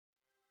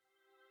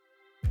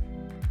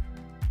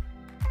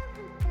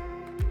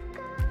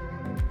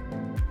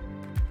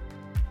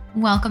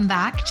Welcome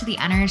back to the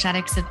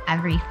Energetics of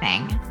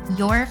Everything,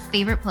 your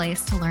favorite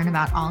place to learn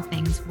about all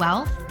things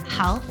wealth,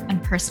 health,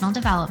 and personal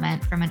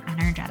development from an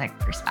energetic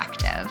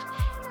perspective.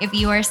 If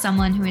you are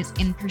someone who is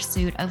in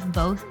pursuit of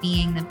both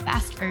being the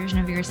best version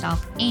of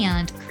yourself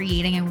and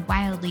creating a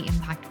wildly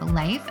impactful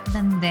life,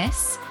 then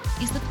this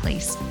is the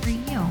place for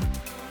you.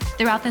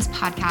 Throughout this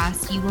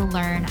podcast, you will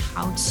learn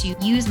how to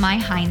use my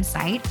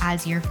hindsight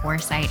as your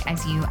foresight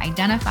as you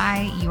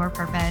identify your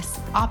purpose,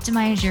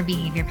 optimize your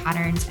behavior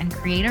patterns, and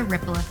create a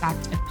ripple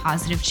effect of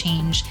positive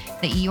change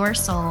that your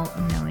soul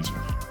knows you're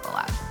capable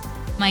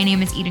of. My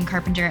name is Eden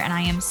Carpenter, and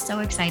I am so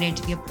excited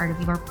to be a part of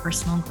your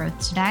personal growth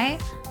today.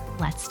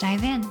 Let's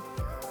dive in.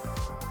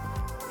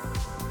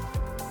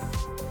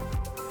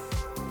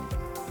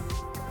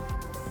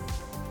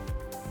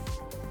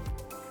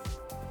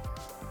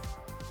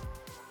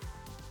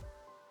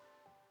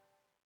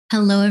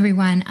 Hello,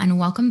 everyone, and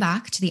welcome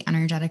back to the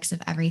Energetics of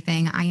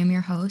Everything. I am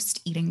your host,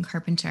 Eden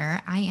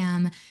Carpenter. I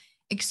am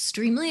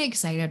extremely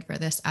excited for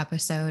this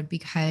episode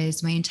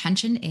because my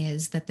intention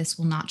is that this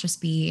will not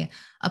just be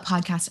a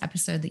podcast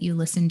episode that you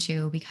listen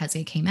to because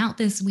it came out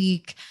this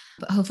week,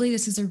 but hopefully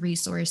this is a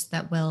resource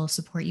that will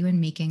support you in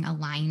making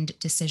aligned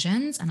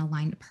decisions and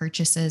aligned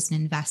purchases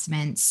and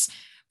investments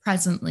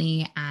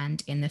presently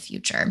and in the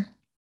future.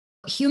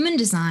 Human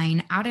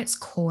design at its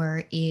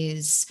core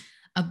is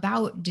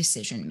about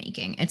decision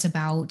making. It's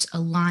about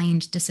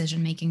aligned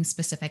decision making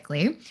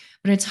specifically,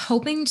 but it's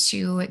hoping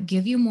to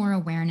give you more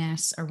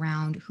awareness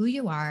around who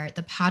you are,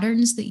 the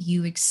patterns that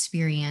you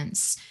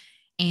experience,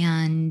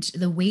 and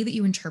the way that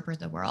you interpret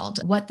the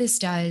world. What this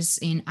does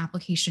in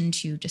application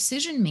to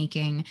decision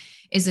making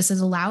is it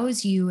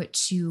allows you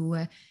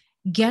to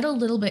get a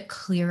little bit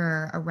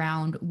clearer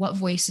around what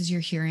voices you're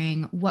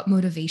hearing, what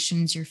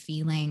motivations you're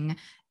feeling,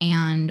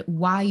 and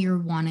why you're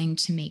wanting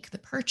to make the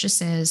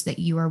purchases that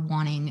you are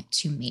wanting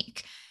to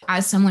make.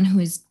 As someone who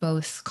is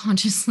both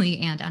consciously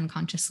and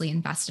unconsciously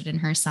invested in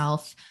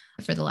herself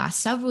for the last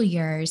several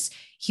years,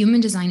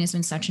 human design has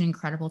been such an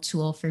incredible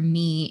tool for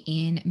me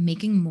in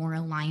making more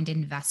aligned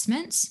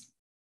investments,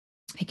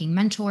 picking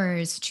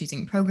mentors,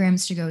 choosing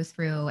programs to go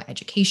through,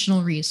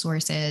 educational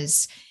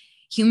resources.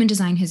 Human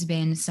design has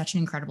been such an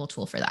incredible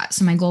tool for that.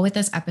 So my goal with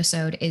this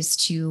episode is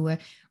to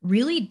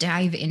really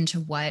dive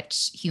into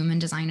what human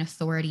design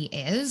authority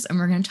is. And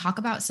we're going to talk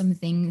about some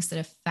things that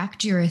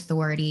affect your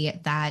authority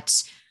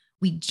that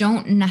we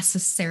don't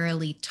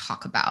necessarily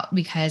talk about,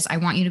 because I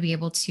want you to be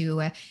able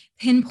to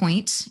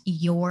pinpoint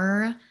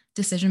your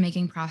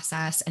decision-making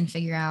process and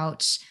figure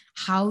out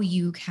how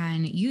you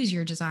can use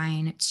your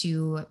design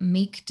to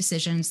make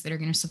decisions that are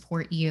going to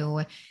support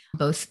you,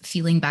 both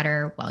feeling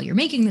better while you're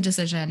making the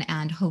decision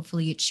and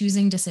hopefully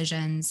choosing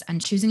decisions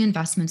and choosing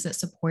investments that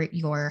support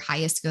your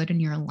highest good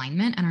and your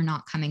alignment and are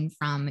not coming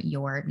from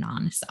your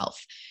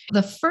non-self.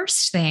 The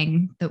first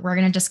thing that we're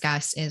going to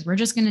discuss is we're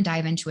just going to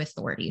dive into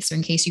authority. So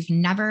in case you've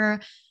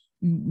never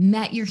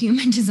met your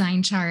human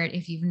design chart,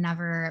 if you've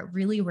never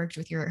really worked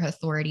with your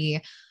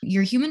authority,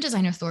 your human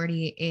design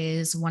authority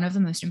is one of the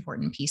most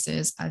important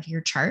pieces of your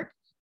chart.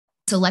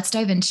 So let's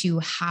dive into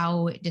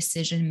how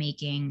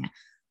decision-making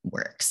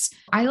works.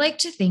 I like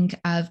to think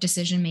of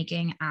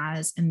decision-making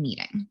as a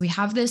meeting. We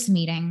have this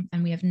meeting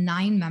and we have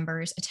 9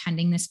 members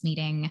attending this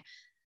meeting.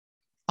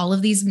 All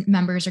of these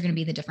members are going to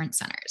be the different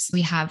centers.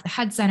 We have the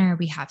head center,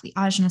 we have the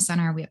ajna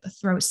center, we have the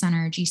throat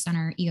center, G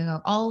center,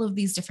 ego. All of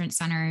these different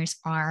centers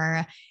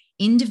are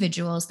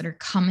individuals that are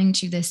coming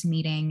to this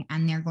meeting,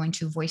 and they're going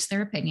to voice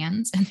their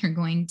opinions and they're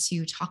going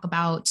to talk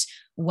about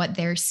what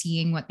they're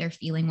seeing, what they're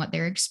feeling, what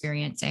they're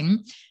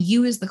experiencing.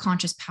 You as the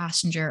conscious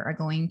passenger are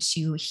going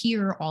to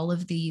hear all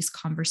of these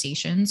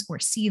conversations or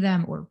see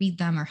them or read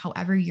them, or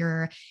however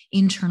your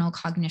internal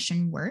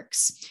cognition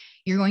works.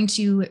 You're going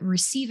to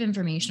receive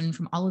information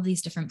from all of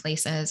these different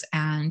places,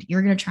 and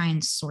you're going to try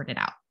and sort it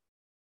out.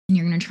 And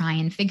you're going to try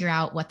and figure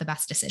out what the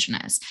best decision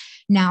is.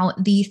 Now,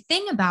 the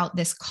thing about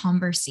this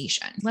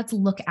conversation, let's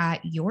look at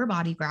your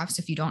body graph.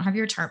 So if you don't have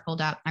your chart pulled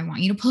up, I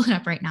want you to pull it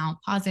up right now,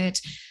 pause it,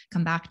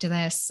 come back to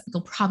this.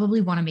 You'll probably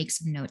want to make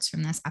some notes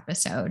from this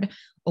episode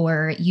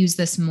or use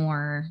this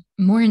more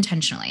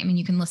intentionally. I mean,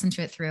 you can listen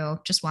to it through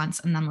just once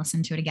and then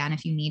listen to it again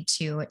if you need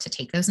to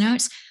take those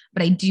notes.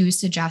 But I do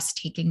suggest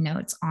taking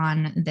notes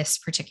on this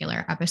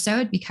particular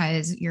episode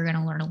because you're going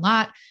to learn a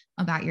lot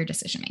about your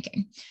decision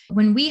making.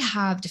 When we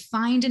have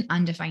defined and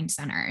undefined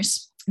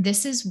centers,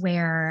 this is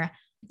where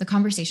the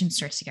conversation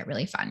starts to get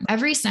really fun.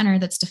 Every center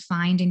that's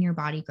defined in your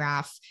body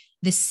graph,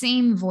 the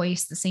same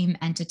voice, the same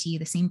entity,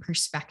 the same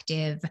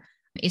perspective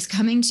is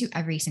coming to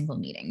every single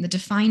meeting. The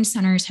defined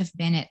centers have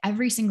been at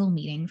every single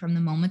meeting from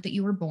the moment that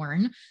you were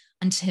born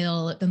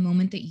until the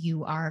moment that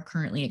you are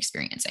currently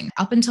experiencing.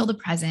 Up until the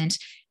present,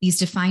 these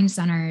defined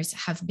centers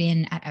have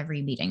been at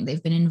every meeting.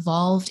 They've been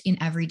involved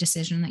in every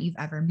decision that you've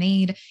ever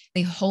made.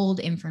 They hold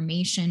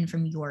information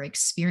from your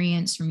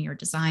experience, from your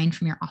design,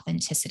 from your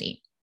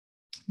authenticity.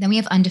 Then we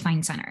have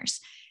undefined centers.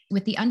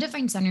 With the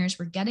undefined centers,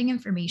 we're getting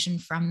information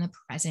from the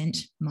present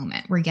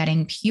moment. We're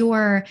getting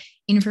pure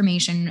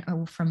information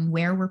from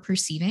where we're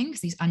perceiving,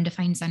 because these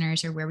undefined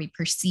centers are where we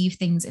perceive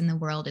things in the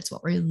world. It's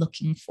what we're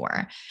looking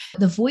for.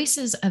 The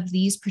voices of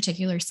these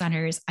particular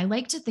centers, I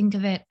like to think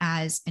of it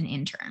as an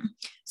intern.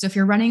 So if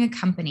you're running a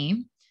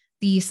company,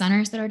 the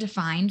centers that are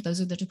defined,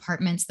 those are the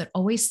departments that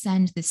always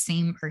send the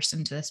same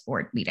person to this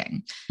board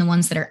meeting. The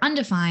ones that are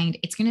undefined,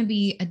 it's going to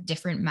be a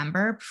different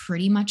member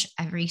pretty much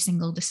every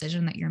single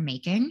decision that you're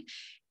making.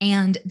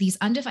 And these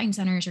undefined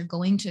centers are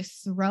going to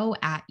throw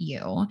at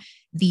you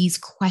these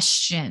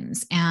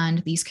questions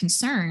and these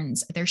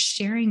concerns. They're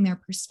sharing their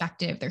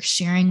perspective. They're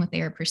sharing what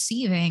they are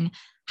perceiving.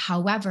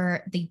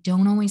 However, they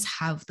don't always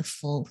have the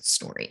full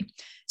story.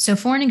 So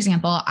for an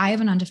example, I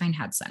have an undefined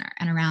head center,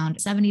 and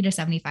around 70 to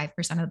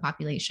 75% of the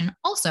population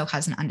also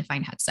has an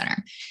undefined head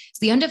center. So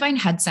the undefined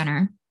head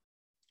center,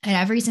 at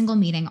every single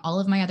meeting, all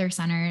of my other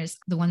centers,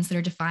 the ones that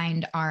are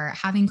defined, are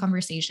having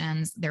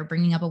conversations. They're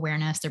bringing up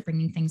awareness. They're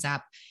bringing things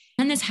up.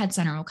 And this head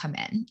center will come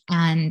in,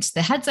 and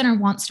the head center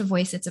wants to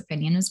voice its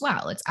opinion as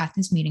well. It's at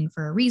this meeting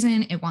for a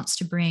reason. It wants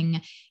to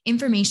bring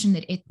information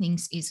that it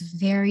thinks is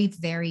very,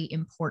 very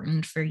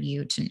important for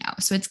you to know.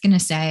 So it's going to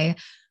say,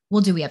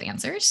 well, do we have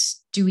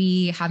answers? Do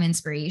we have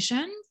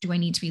inspiration? Do I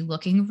need to be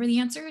looking for the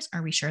answers?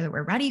 Are we sure that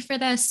we're ready for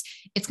this?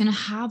 It's going to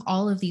have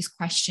all of these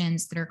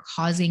questions that are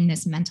causing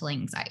this mental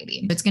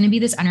anxiety. It's going to be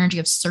this energy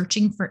of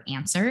searching for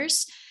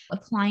answers.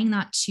 Applying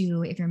that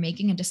to, if you're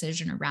making a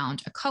decision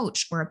around a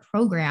coach or a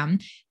program,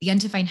 the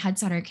undefined head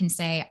center can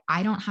say,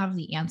 I don't have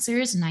the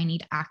answers and I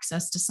need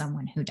access to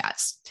someone who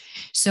does.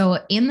 So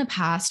in the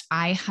past,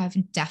 I have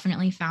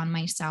definitely found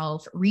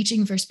myself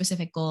reaching for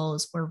specific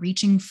goals or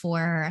reaching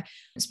for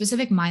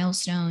specific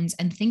milestones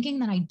and thinking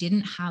that I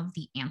didn't have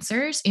the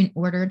answers in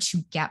order to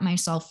get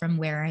myself from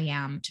where I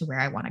am to where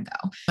I want to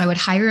go. So I would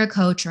hire a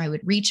coach, or I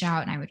would reach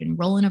out and I would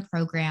enroll in a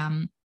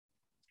program,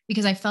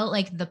 because I felt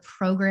like the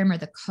program or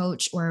the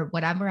coach or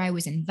whatever I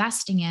was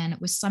investing in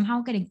was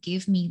somehow going to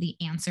give me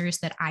the answers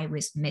that I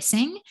was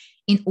missing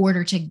in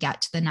order to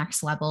get to the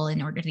next level,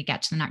 in order to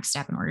get to the next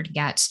step, in order to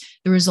get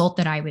the result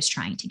that I was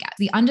trying to get.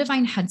 The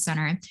undefined head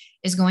center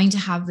is going to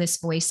have this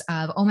voice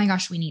of, oh my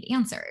gosh, we need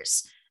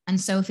answers. And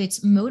so if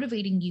it's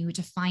motivating you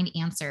to find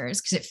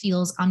answers because it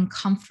feels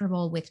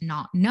uncomfortable with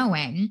not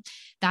knowing,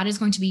 that is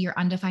going to be your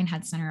undefined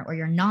head center or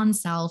your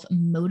non-self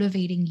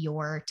motivating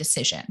your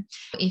decision.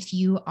 If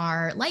you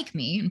are like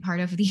me and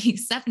part of the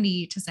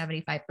 70 to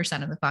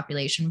 75% of the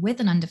population with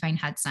an undefined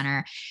head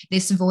center,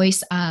 this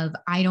voice of,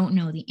 I don't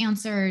know the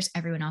answers,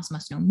 everyone else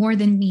must know more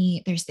than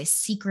me, there's this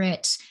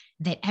secret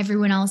that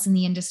everyone else in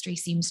the industry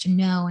seems to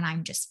know, and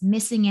I'm just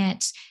missing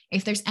it.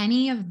 If there's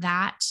any of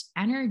that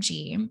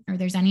energy or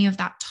there's any of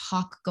that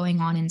talk going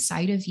on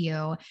inside of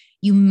you,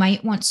 you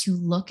might want to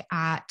look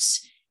at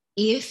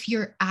if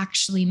you're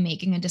actually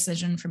making a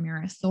decision from your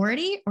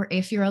authority or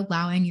if you're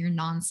allowing your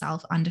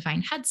non-self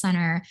undefined head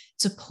center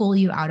to pull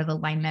you out of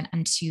alignment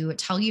and to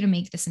tell you to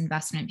make this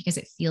investment because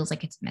it feels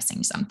like it's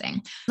missing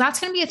something. That's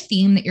going to be a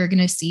theme that you're going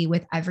to see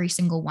with every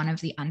single one of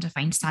the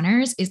undefined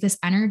centers, is this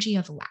energy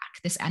of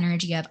lack, this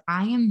energy of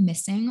I am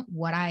missing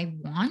what I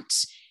want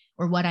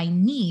or what I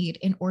need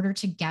in order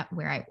to get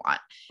where I want.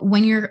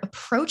 When you're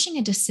approaching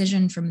a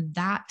decision from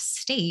that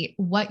state,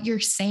 what you're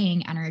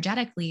saying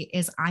energetically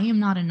is, I am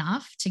not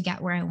enough to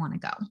get where I want to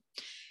go.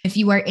 If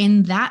you are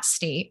in that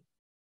state,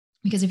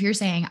 because if you're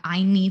saying,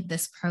 I need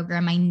this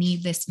program, I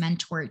need this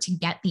mentor to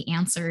get the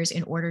answers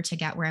in order to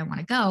get where I want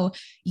to go,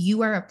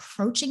 you are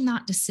approaching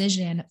that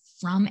decision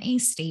from a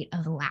state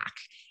of lack.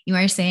 You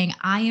are saying,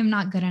 I am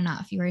not good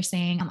enough. You are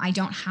saying, I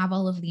don't have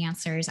all of the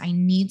answers. I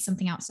need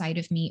something outside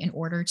of me in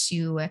order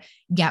to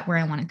get where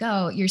I want to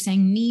go. You're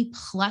saying me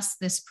plus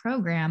this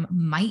program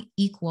might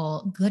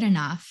equal good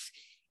enough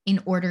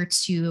in order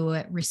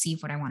to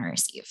receive what I want to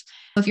receive.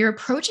 If you're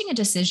approaching a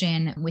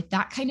decision with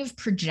that kind of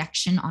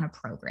projection on a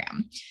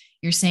program,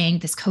 you're saying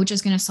this coach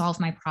is going to solve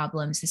my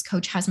problems. This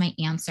coach has my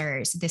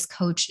answers. This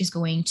coach is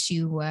going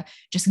to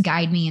just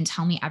guide me and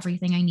tell me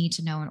everything I need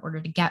to know in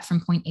order to get from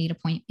point A to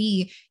point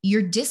B.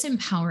 You're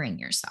disempowering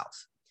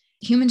yourself.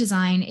 Human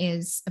design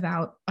is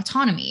about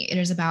autonomy. It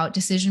is about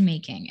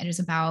decision-making. It is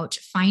about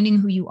finding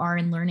who you are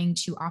and learning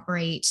to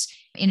operate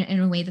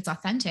in a way that's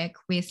authentic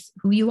with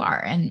who you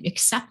are and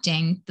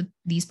accepting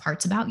these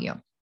parts about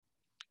you.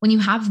 When you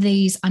have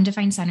these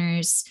undefined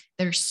centers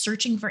that are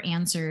searching for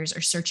answers or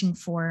searching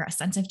for a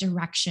sense of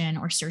direction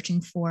or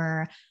searching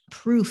for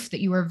proof that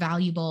you are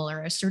valuable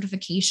or a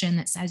certification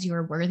that says you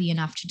are worthy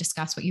enough to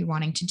discuss what you're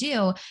wanting to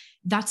do,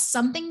 that's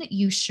something that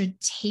you should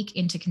take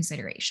into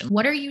consideration.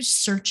 What are you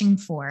searching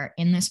for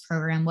in this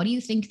program? What do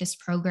you think this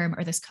program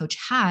or this coach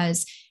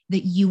has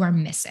that you are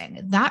missing?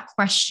 That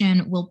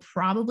question will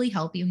probably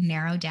help you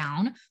narrow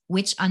down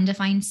which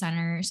undefined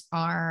centers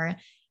are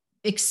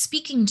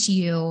speaking to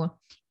you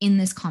in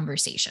this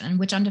conversation, and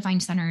which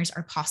undefined centers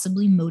are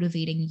possibly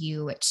motivating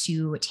you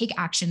to take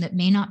action that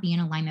may not be in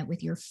alignment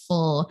with your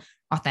full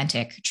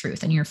authentic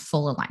truth and your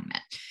full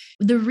alignment.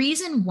 The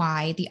reason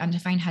why the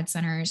undefined head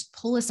centers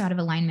pull us out of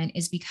alignment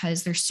is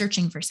because they're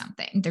searching for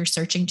something. They're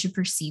searching to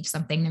perceive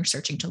something. They're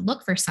searching to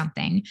look for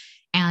something,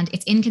 and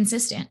it's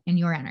inconsistent in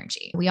your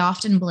energy. We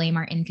often blame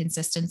our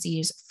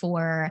inconsistencies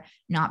for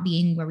not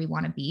being where we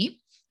want to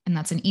be, and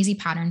that's an easy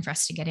pattern for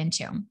us to get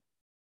into.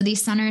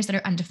 These centers that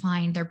are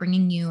undefined, they're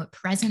bringing you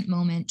present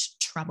moment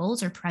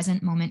troubles or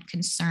present moment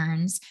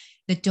concerns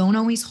that don't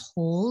always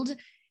hold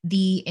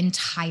the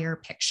entire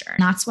picture.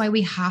 And that's why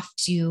we have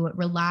to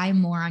rely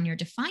more on your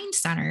defined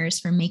centers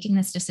for making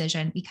this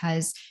decision,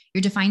 because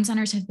your defined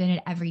centers have been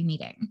at every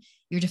meeting.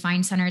 Your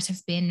defined centers have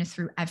been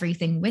through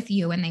everything with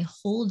you, and they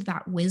hold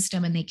that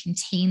wisdom and they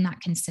contain that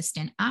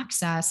consistent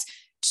access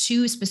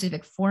to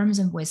specific forms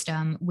of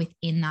wisdom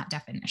within that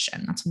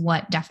definition. That's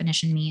what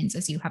definition means,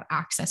 is you have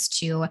access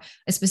to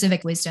a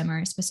specific wisdom or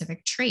a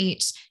specific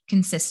trait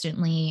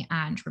consistently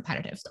and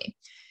repetitively.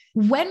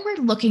 When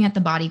we're looking at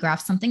the body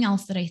graph, something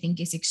else that I think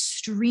is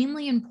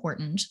extremely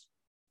important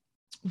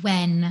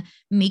when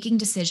making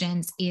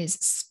decisions is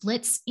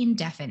splits in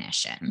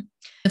definition.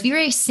 If you're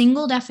a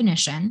single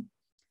definition,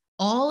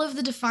 all of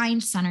the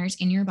defined centers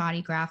in your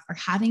body graph are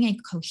having a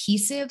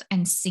cohesive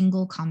and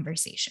single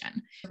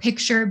conversation.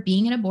 Picture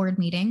being at a board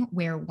meeting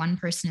where one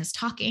person is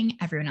talking,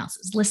 everyone else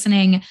is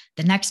listening.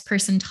 The next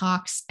person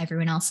talks,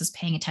 everyone else is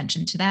paying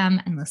attention to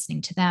them and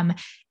listening to them.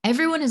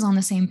 Everyone is on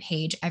the same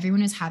page.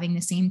 Everyone is having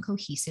the same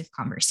cohesive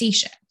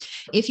conversation.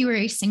 If you are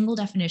a single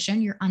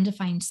definition, your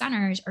undefined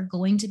centers are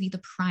going to be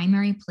the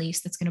primary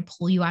place that's going to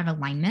pull you out of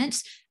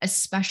alignment,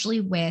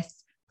 especially with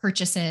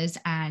purchases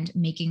and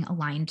making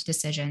aligned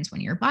decisions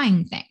when you're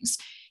buying things.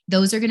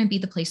 Those are going to be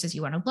the places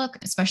you want to look,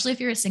 especially if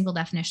you're a single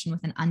definition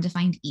with an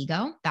undefined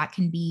ego. That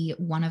can be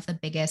one of the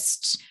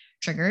biggest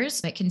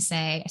triggers. It can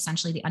say,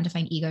 essentially, the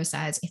undefined ego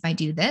says, if I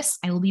do this,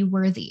 I will be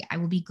worthy. I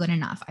will be good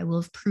enough. I will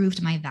have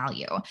proved my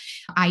value.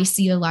 I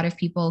see a lot of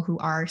people who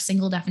are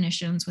single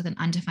definitions with an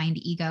undefined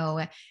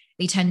ego.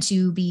 They tend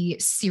to be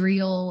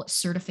serial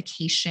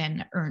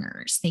certification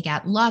earners. They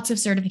get lots of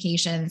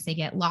certifications. They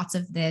get lots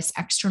of this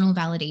external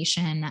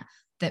validation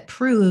that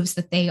proves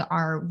that they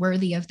are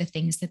worthy of the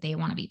things that they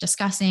want to be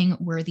discussing,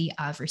 worthy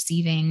of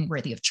receiving,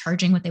 worthy of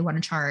charging what they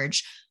want to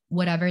charge,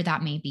 whatever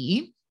that may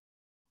be.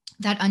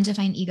 That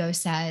undefined ego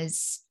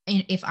says,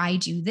 if I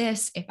do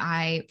this, if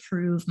I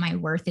prove my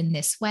worth in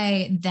this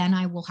way, then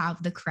I will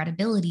have the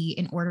credibility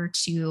in order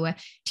to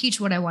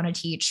teach what I want to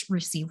teach,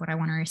 receive what I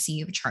want to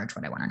receive, charge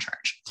what I want to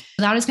charge.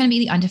 So that is going to be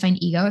the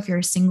undefined ego. If you're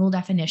a single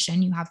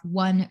definition, you have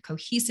one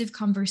cohesive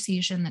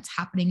conversation that's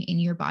happening in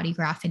your body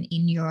graph and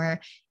in your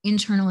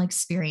internal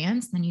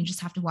experience. Then you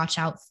just have to watch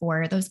out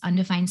for those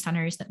undefined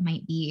centers that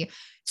might be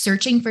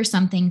searching for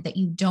something that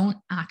you don't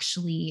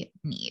actually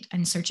need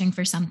and searching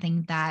for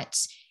something that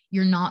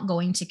you're not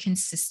going to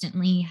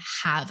consistently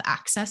have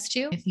access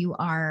to. If you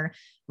are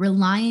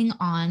relying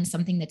on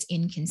something that's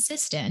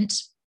inconsistent,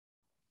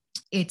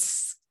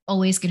 it's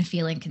always going to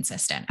feel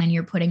inconsistent. And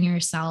you're putting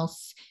yourself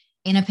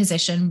in a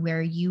position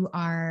where you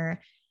are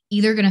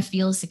either going to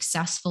feel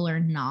successful or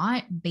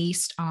not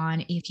based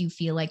on if you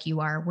feel like you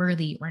are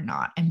worthy or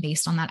not. And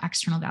based on that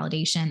external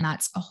validation,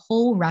 that's a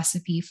whole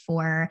recipe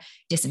for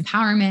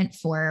disempowerment,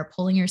 for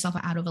pulling yourself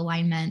out of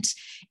alignment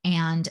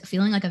and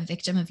feeling like a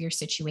victim of your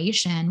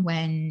situation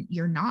when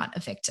you're not a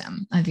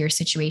victim of your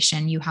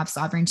situation. You have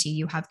sovereignty,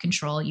 you have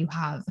control, you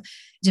have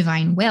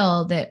divine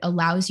will that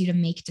allows you to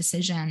make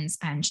decisions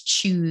and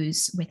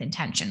choose with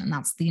intention. And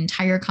that's the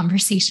entire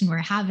conversation we're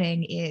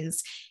having,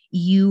 is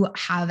you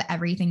have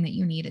everything that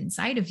you need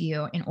inside of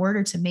you in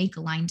order to make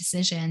aligned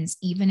decisions,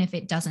 even if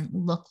it doesn't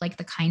look like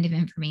the kind of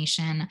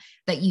information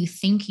that you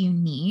think you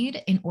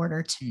need in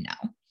order to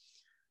know.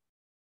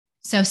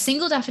 So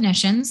single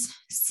definitions,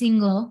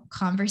 single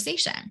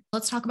conversation.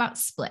 Let's talk about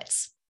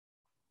splits.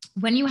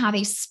 When you have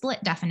a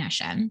split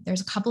definition,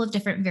 there's a couple of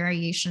different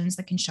variations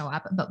that can show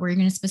up, but we're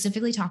going to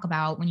specifically talk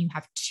about when you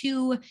have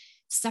two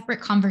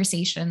separate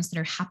conversations that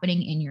are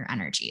happening in your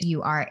energy.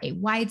 You are a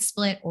wide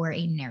split or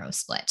a narrow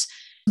split.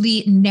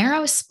 The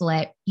narrow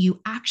split, you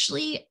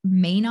actually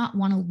may not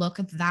want to look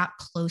that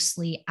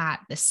closely at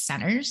the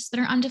centers that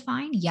are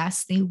undefined.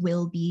 Yes, they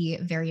will be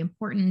very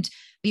important,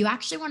 but you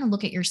actually want to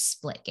look at your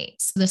split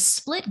gates. The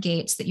split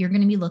gates that you're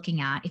going to be looking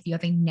at, if you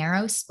have a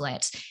narrow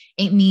split,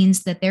 it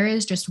means that there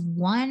is just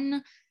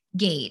one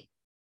gate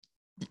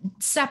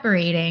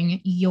separating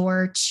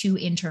your two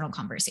internal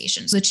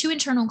conversations. The two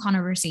internal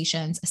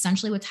conversations,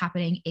 essentially what's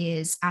happening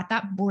is at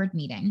that board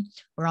meeting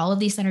where all of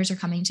these centers are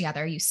coming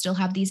together, you still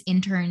have these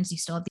interns, you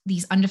still have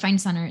these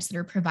undefined centers that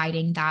are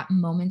providing that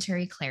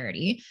momentary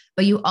clarity,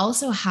 but you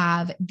also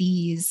have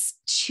these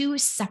two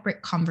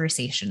separate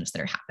conversations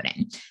that are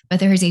happening. But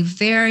there is a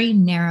very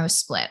narrow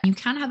split. You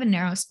can have a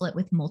narrow split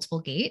with multiple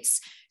gates.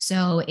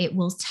 So it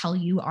will tell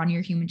you on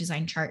your human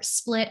design chart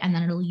split, and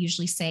then it'll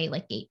usually say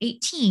like gate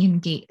 18,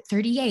 gate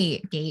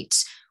 38,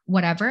 gate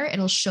whatever,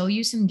 it'll show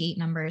you some gate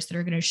numbers that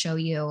are going to show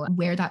you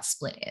where that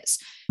split is.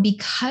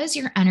 Because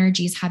your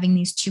energy is having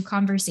these two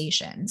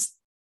conversations,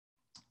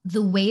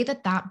 the way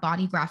that that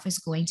body graph is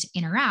going to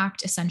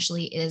interact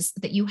essentially is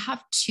that you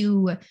have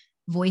two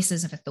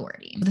voices of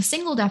authority. With a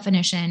single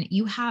definition,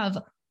 you have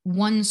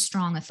one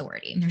strong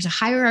authority. And there's a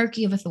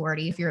hierarchy of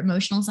authority. If your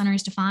emotional center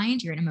is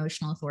defined, you're an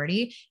emotional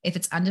authority. If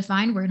it's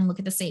undefined, we're going to look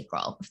at the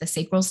sacral. If the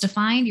sacral is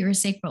defined, you're a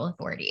sacral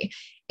authority.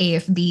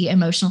 If the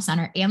emotional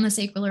center and the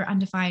sacral are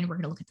undefined, we're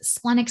going to look at the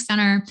splenic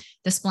center.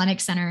 The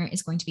splenic center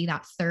is going to be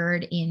that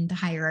third in the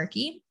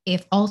hierarchy.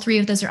 If all three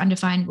of those are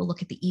undefined, we'll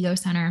look at the ego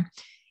center.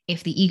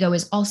 If the ego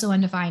is also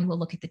undefined, we'll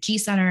look at the G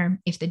center.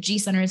 If the G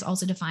center is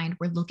also defined,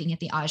 we're looking at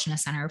the ajna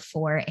center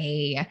for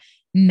a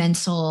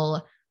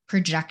mental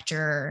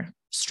projector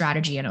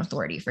strategy and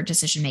authority for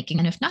decision making.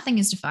 And if nothing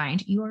is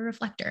defined, you are a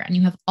reflector and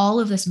you have all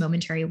of this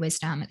momentary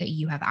wisdom that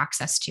you have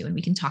access to. And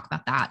we can talk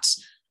about that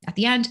at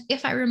the end,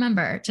 if I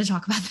remember to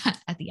talk about that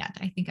at the end.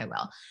 I think I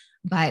will.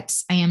 But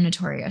I am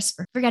notorious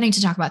for forgetting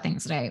to talk about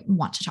things that I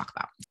want to talk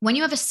about. When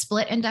you have a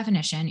split in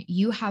definition,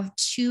 you have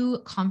two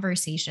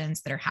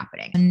conversations that are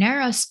happening. A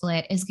narrow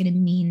split is going to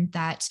mean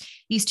that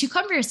these two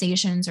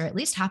conversations are at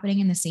least happening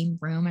in the same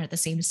room and at the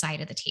same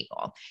side of the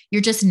table.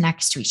 You're just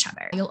next to each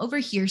other. You'll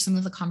overhear some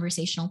of the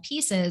conversational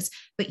pieces,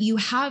 but you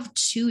have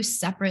two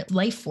separate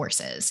life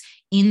forces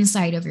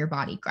inside of your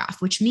body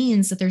graph, which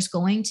means that there's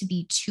going to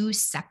be two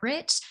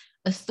separate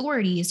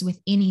authorities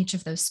within each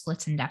of those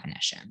splits in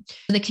definition.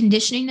 So the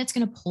conditioning that's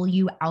going to pull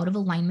you out of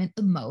alignment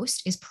the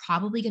most is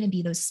probably going to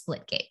be those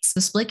split gates.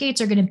 The split gates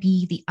are going to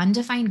be the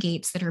undefined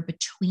gates that are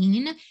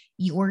between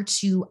your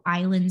two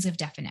islands of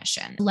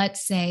definition.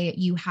 Let's say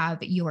you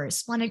have your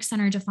splenic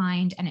center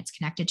defined and it's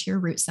connected to your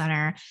root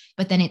center,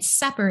 but then it's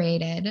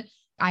separated.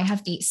 I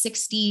have gate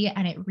 60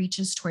 and it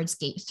reaches towards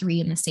gate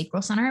 3 in the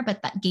sacral center,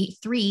 but that gate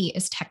 3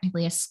 is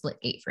technically a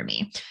split gate for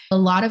me. A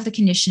lot of the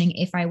conditioning,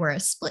 if I were a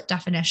split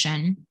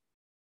definition,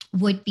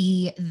 would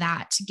be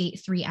that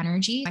gate 3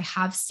 energy. I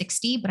have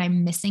 60, but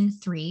I'm missing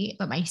 3,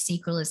 but my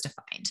sacral is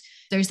defined.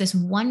 There's this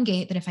one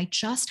gate that if I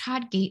just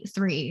had gate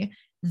 3,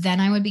 then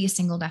I would be a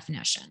single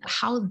definition.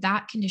 How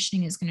that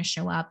conditioning is going to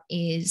show up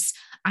is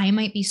I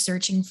might be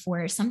searching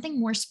for something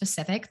more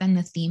specific than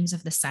the themes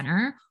of the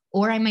center,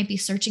 or I might be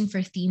searching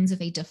for themes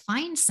of a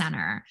defined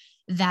center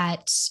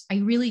that I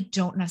really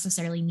don't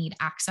necessarily need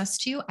access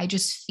to. I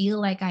just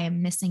feel like I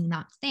am missing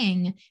that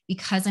thing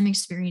because I'm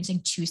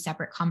experiencing two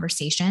separate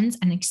conversations,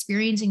 and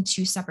experiencing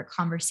two separate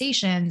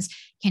conversations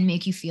can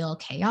make you feel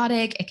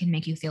chaotic. It can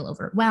make you feel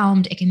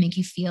overwhelmed. It can make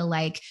you feel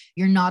like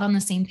you're not on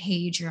the same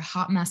page. You're a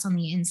hot mess on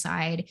the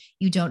inside.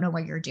 You don't know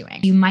what you're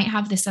doing. You might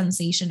have the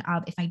sensation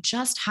of, if I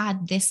just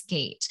had this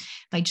gate,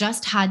 if I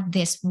just had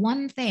this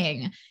one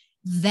thing,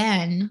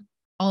 then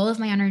all of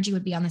my energy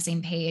would be on the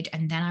same page.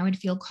 And then I would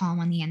feel calm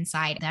on the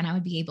inside. Then I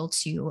would be able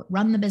to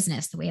run the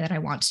business the way that I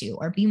want to,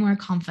 or be more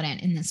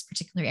confident in this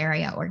particular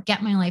area, or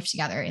get my life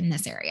together in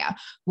this area,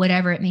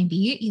 whatever it may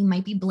be. You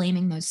might be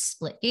blaming those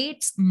split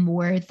gates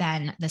more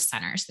than the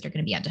centers that are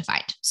going to be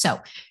undefined.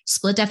 So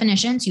split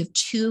definitions, you have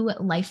two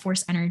life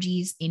force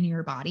energies in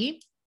your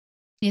body.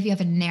 If you have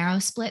a narrow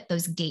split,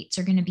 those gates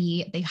are going to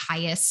be the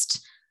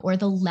highest or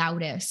the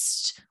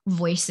loudest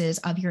voices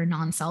of your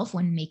non-self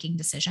when making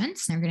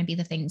decisions. They're going to be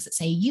the things that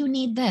say, you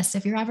need this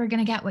if you're ever going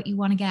to get what you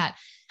want to get.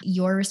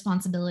 Your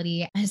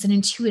responsibility as an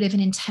intuitive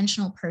and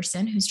intentional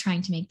person who's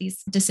trying to make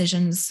these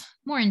decisions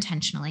more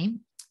intentionally,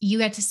 you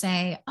get to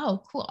say,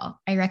 oh, cool.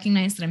 I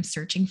recognize that I'm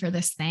searching for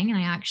this thing and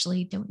I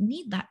actually don't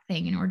need that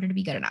thing in order to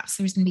be good enough.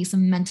 So there's going to be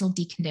some mental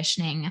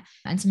deconditioning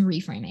and some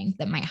reframing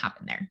that might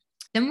happen there.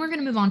 Then we're going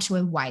to move on to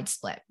a wide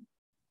split.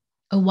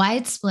 A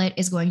wide split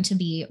is going to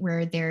be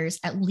where there's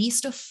at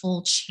least a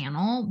full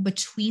channel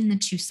between the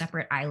two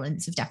separate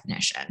islands of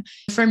definition.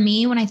 For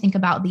me, when I think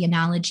about the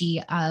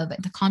analogy of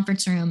the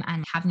conference room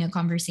and having a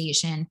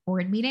conversation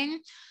board meeting,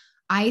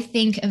 I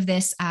think of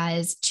this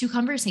as two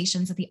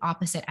conversations at the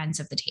opposite ends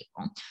of the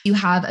table. You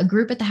have a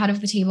group at the head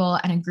of the table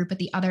and a group at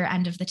the other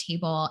end of the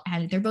table,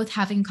 and they're both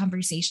having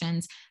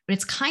conversations, but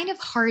it's kind of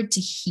hard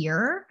to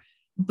hear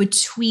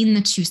between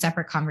the two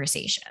separate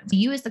conversations.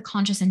 You as the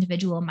conscious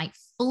individual might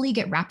fully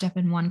get wrapped up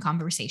in one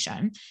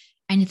conversation,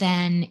 and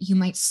then you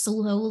might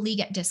slowly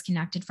get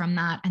disconnected from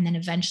that. And then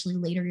eventually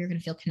later, you're going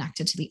to feel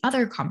connected to the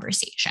other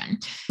conversation.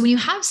 When you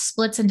have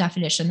splits in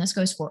definition, this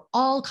goes for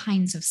all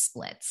kinds of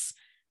splits,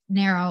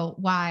 narrow,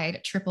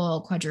 wide,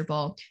 triple,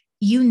 quadruple.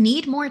 You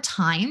need more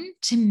time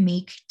to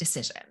make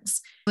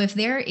decisions. So if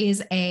there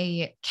is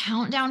a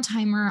countdown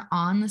timer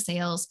on the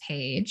sales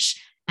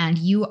page, and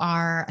you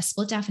are a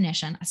split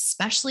definition,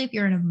 especially if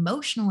you're an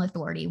emotional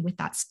authority with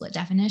that split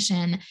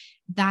definition,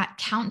 that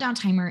countdown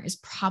timer is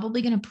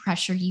probably going to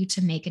pressure you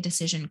to make a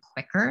decision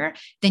quicker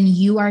than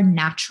you are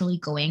naturally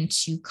going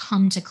to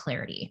come to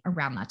clarity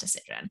around that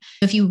decision.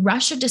 If you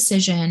rush a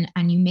decision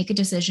and you make a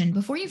decision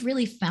before you've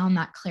really found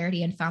that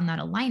clarity and found that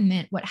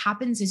alignment, what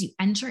happens is you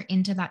enter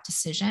into that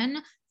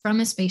decision from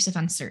a space of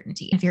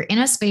uncertainty. If you're in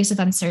a space of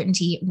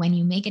uncertainty when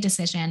you make a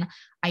decision,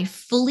 I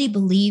fully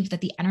believe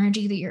that the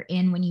energy that you're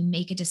in when you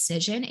make a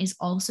decision is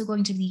also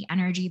going to be the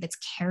energy that's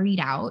carried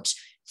out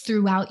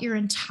throughout your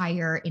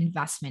entire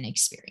investment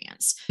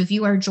experience. If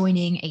you are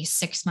joining a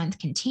 6-month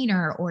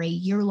container or a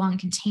year-long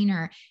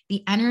container,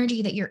 the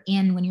energy that you're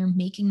in when you're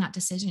making that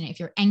decision, if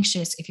you're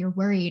anxious, if you're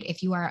worried,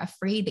 if you are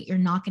afraid that you're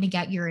not going to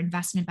get your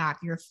investment back,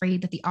 you're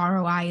afraid that the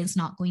ROI is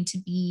not going to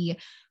be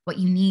what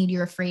you need,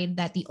 you're afraid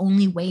that the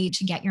only way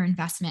to get your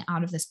investment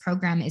out of this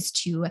program is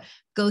to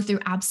go through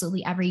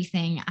absolutely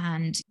everything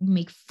and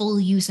make full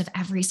use of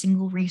every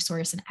single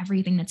resource and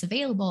everything that's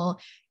available,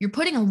 you're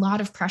putting a lot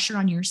of pressure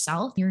on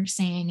yourself. You're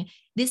saying,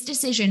 this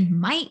decision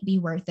might be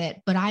worth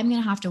it, but I'm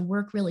going to have to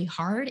work really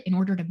hard in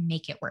order to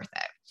make it worth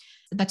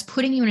it. That's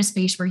putting you in a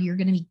space where you're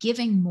going to be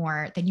giving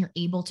more than you're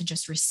able to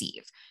just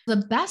receive. The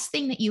best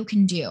thing that you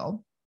can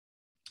do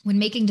when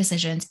making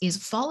decisions is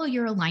follow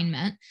your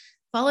alignment,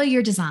 follow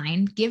your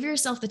design, give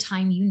yourself the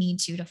time you need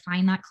to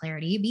find that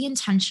clarity, be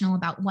intentional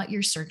about what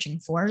you're searching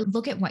for,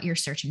 look at what you're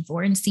searching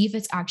for and see if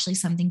it's actually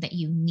something that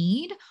you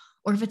need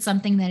or if it's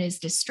something that is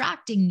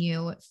distracting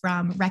you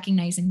from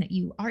recognizing that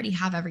you already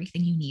have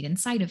everything you need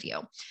inside of you.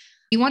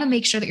 You want to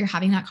make sure that you're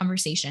having that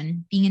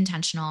conversation, being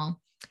intentional.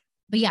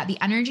 But yeah,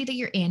 the energy that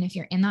you're in, if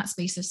you're in that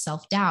space of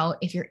self-doubt,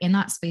 if you're in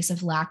that space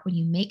of lack, when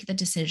you make the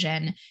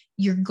decision,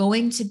 you're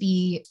going to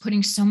be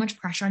putting so much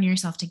pressure on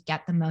yourself to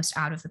get the most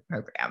out of the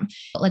program.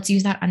 But let's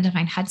use that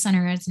undefined head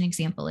center as an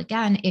example.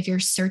 Again, if you're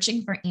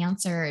searching for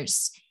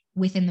answers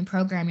within the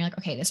program, you're like,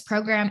 okay, this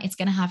program, it's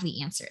going to have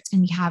the answer. It's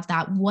going to have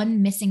that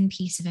one missing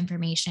piece of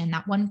information,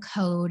 that one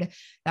code,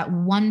 that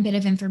one bit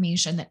of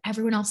information that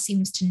everyone else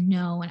seems to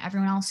know and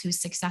everyone else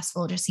who's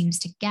successful just seems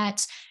to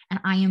get. And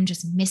I am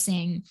just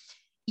missing.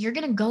 You're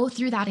going to go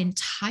through that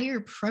entire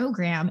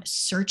program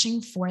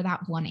searching for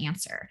that one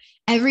answer.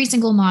 Every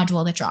single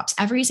module that drops,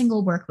 every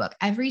single workbook,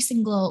 every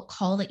single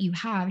call that you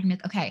have, you're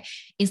like, okay,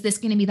 is this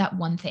going to be that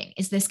one thing?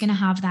 Is this going to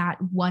have that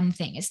one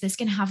thing? Is this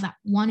going to have that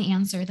one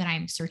answer that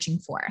I'm searching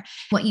for?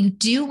 What you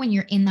do when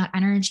you're in that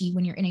energy,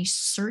 when you're in a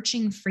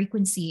searching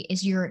frequency,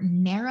 is you're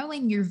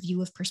narrowing your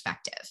view of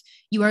perspective.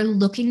 You are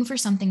looking for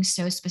something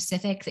so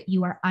specific that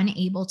you are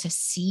unable to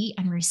see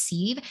and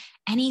receive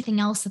anything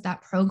else that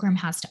that program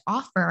has to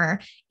offer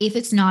if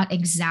it's not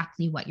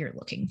exactly what you're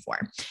looking for.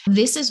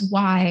 This is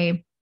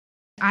why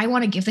I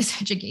want to give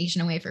this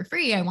education away for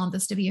free. I want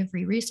this to be a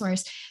free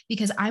resource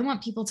because I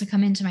want people to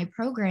come into my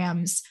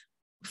programs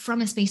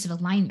from a space of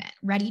alignment,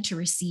 ready to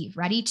receive,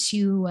 ready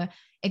to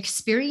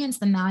experience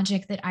the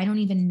magic that I don't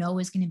even know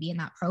is going to be in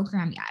that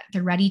program yet.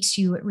 They're ready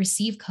to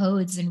receive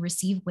codes and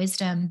receive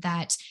wisdom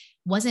that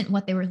wasn't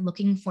what they were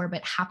looking for,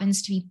 but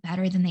happens to be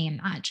better than they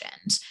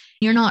imagined.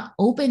 You're not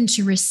open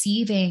to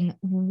receiving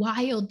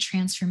wild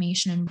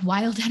transformation and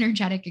wild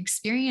energetic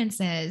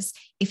experiences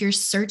if you're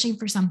searching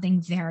for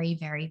something very,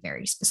 very,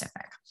 very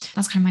specific.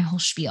 That's kind of my whole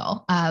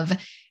spiel of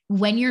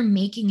when you're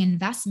making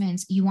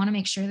investments, you want to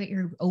make sure that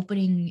you're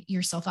opening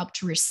yourself up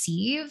to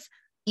receive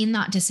in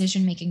that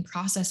decision-making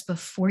process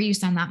before you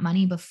send that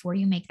money, before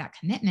you make that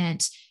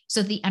commitment.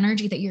 So the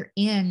energy that you're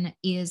in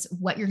is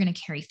what you're going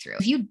to carry through.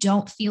 If you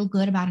don't feel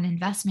good about an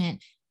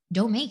investment,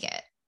 don't make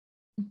it.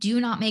 Do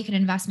not make an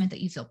investment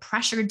that you feel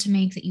pressured to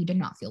make, that you did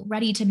not feel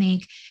ready to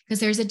make, because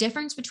there's a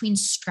difference between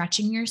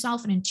stretching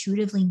yourself and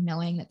intuitively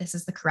knowing that this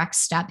is the correct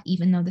step,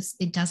 even though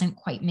it doesn't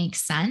quite make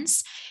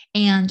sense,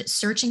 and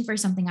searching for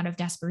something out of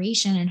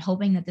desperation and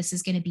hoping that this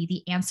is going to be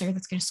the answer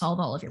that's going to solve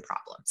all of your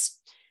problems.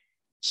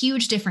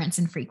 Huge difference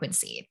in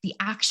frequency. The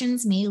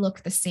actions may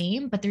look the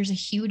same, but there's a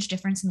huge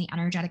difference in the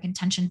energetic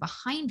intention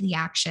behind the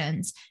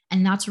actions.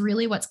 And that's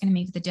really what's going to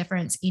make the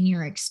difference in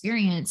your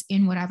experience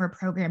in whatever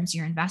programs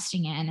you're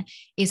investing in,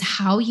 is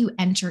how you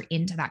enter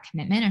into that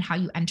commitment and how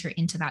you enter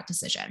into that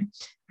decision,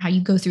 how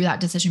you go through that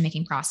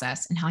decision-making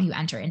process and how you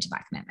enter into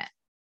that commitment.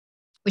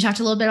 We talked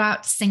a little bit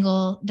about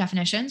single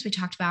definitions. We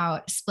talked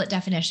about split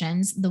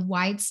definitions, the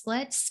wide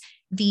splits,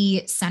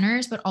 the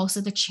centers, but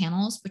also the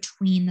channels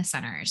between the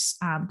centers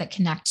that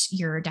connect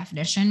your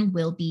definition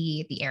will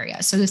be the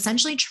area. So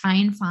essentially try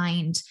and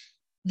find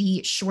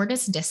the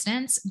shortest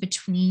distance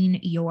between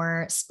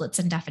your splits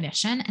and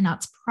definition. And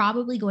that's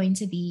probably going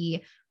to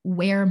be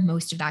where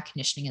most of that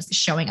conditioning is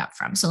showing up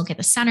from. So look at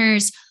the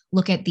centers,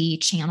 look at the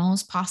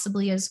channels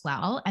possibly as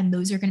well. And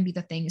those are going to be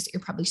the things that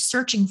you're probably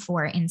searching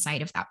for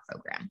inside of that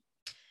program.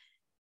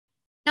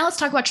 Now let's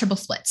talk about triple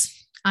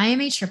splits. I am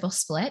a triple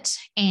split,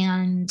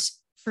 and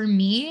for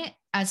me,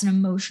 as an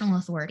emotional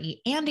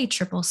authority and a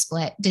triple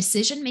split,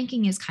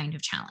 decision-making is kind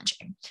of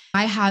challenging.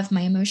 I have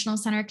my emotional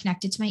center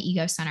connected to my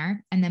ego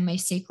center, and then my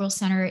sacral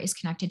center is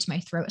connected to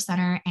my throat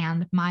center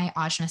and my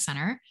ajna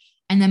center.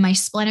 And then my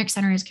splenic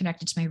center is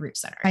connected to my root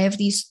center. I have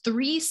these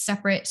 3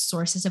 separate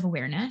sources of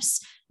awareness.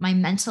 My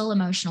mental,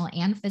 emotional,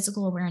 and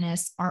physical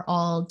awareness are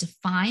all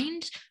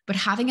defined, but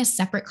having a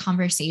separate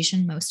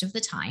conversation most of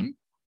the time.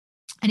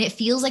 And it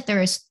feels like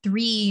there is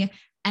 3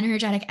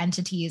 energetic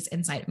entities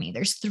inside of me.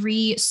 There's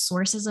 3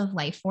 sources of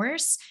life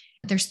force.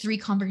 There's 3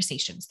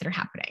 conversations that are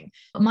happening.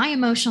 My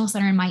emotional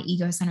center and my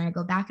ego center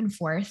go back and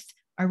forth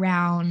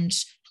around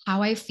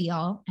how I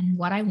feel and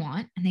what I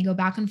want. And they go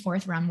back and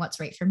forth around what's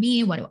right for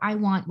me. What do I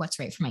want? What's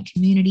right for my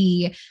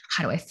community?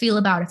 How do I feel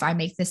about if I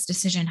make this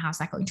decision? How's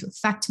that going to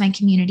affect my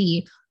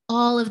community?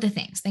 All of the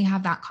things. They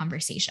have that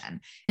conversation.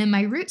 And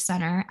my root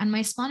center and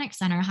my splenic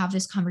center have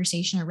this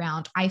conversation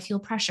around, I feel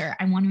pressure.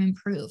 I want to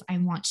improve. I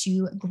want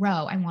to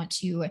grow. I want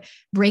to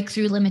break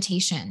through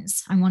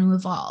limitations. I want to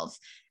evolve.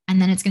 And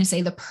then it's going to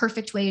say the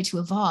perfect way to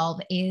evolve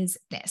is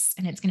this.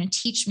 And it's going to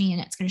teach me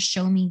and it's going to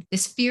show me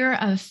this fear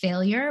of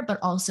failure, but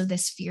also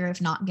this fear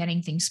of not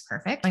getting things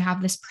perfect. I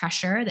have this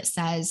pressure that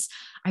says,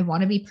 I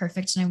want to be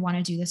perfect and I want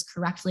to do this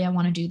correctly. I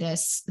want to do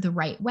this the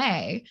right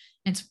way.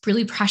 And it's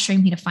really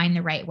pressuring me to find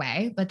the right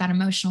way. But that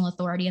emotional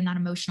authority and that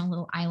emotional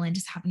little island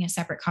is having a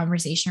separate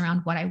conversation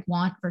around what I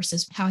want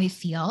versus how I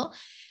feel.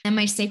 And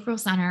my sacral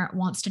center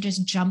wants to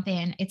just jump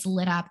in. It's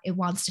lit up. It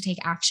wants to take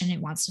action. It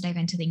wants to dive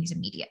into things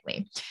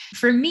immediately.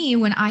 For me,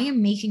 when I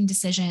am making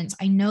decisions,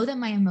 I know that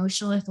my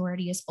emotional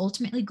authority is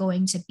ultimately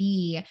going to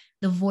be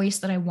the voice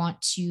that I want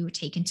to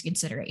take into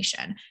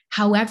consideration.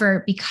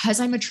 However, because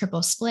I'm a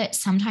triple split,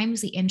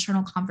 sometimes the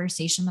internal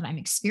conversation that I'm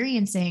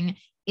experiencing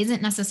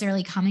isn't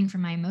necessarily coming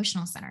from my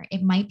emotional center.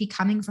 It might be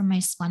coming from my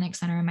splenic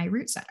center and my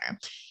root center.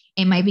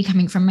 It might be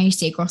coming from my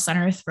sacral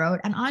center, throat,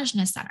 and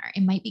ajna center.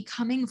 It might be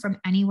coming from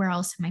anywhere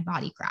else in my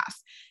body graph.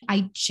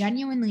 I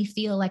genuinely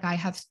feel like I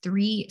have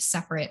 3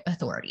 separate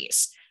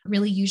authorities.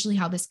 Really, usually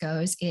how this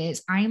goes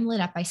is I am lit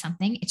up by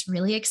something. It's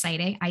really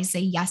exciting. I say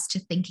yes to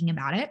thinking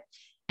about it.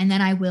 And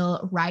then I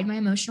will ride my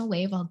emotional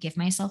wave. I'll give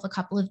myself a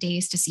couple of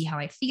days to see how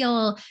I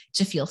feel,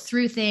 to feel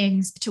through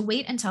things, to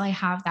wait until I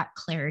have that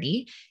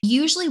clarity.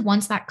 Usually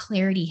once that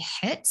clarity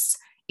hits,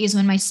 is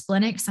when my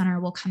splenic center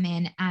will come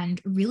in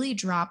and really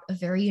drop a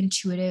very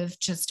intuitive,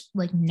 just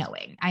like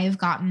knowing. I have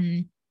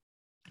gotten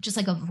just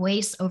like a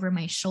voice over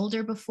my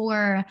shoulder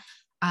before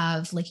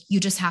of like, you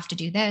just have to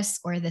do this,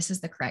 or this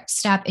is the correct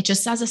step. It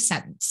just says a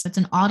sentence. It's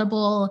an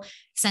audible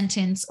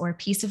sentence or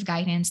piece of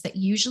guidance that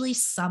usually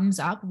sums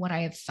up what I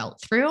have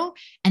felt through.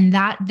 And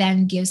that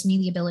then gives me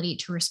the ability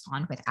to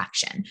respond with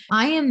action.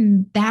 I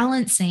am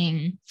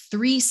balancing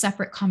 3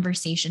 separate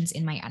conversations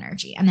in my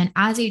energy. And then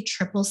as a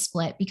triple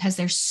split, because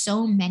there's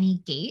so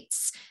many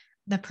gates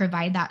that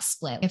provide that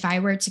split, if I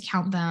were to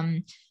count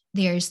them,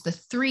 there's the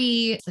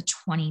 3, the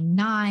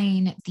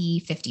 29, the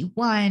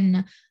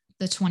 51,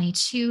 the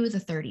 22, the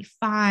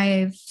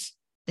 35,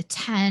 the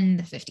 10,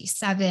 the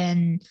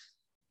 57.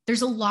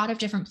 There's a lot of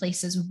different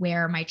places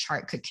where my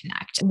chart could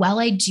connect. While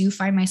I do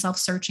find myself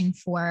searching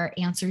for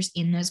answers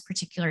in those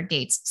particular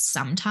gates,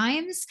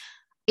 sometimes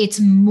it's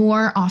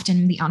more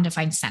often the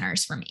undefined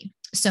centers for me.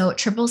 So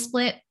triple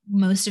split,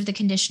 most of the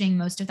conditioning,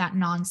 most of that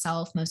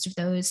non-self, most of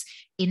those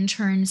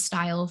intern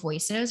style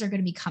voices are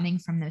going to be coming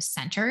from those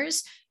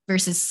centers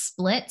versus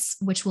splits,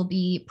 which will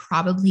be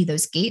probably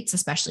those gates,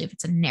 especially if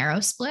it's a narrow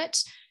split.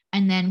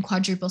 And then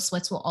quadruple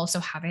splits will also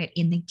have it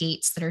in the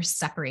gates that are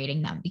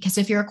separating them. Because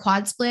if you're a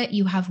quad split,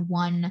 you have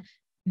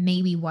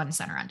maybe one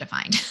center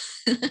undefined.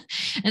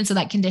 And so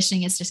that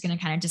conditioning is just going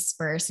to kind of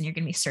disperse and you're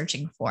going to be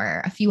searching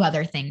for a few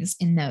other things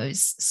in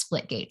those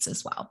split gates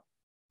as well.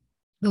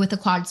 But with the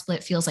quad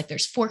split, feels like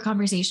there's 4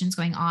 conversations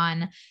going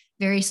on,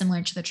 very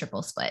similar to the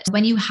triple split.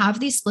 When you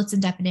have these splits in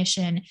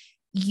definition,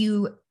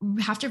 you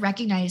have to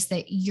recognize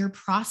that your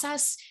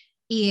process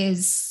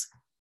is,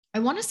 I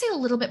want to say, a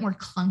little bit more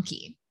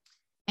clunky.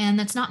 And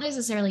that's not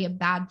necessarily a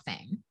bad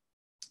thing.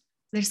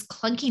 There's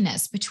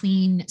clunkiness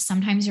between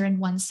sometimes you're in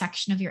one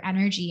section of your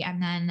energy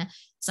and then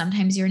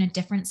sometimes you're in a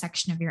different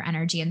section of your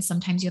energy. And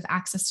sometimes you have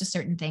access to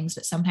certain things,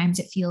 but sometimes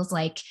it feels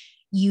like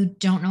you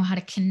don't know how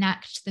to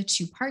connect the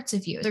 2 parts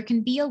of you. There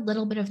can be a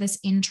little bit of this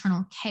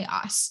internal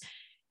chaos.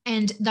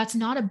 And that's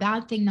not a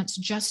bad thing. That's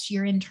just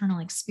your internal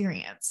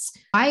experience.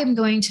 I am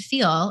going to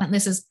feel, and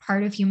this is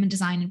part of human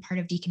design and part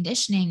of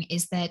deconditioning,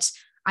 is that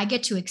I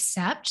get to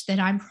accept that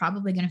I'm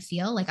probably going to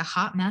feel like a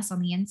hot mess on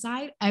the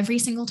inside every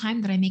single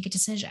time that I make a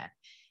decision.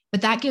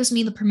 But that gives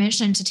me the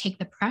permission to take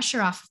the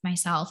pressure off of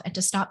myself and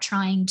to stop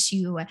trying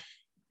to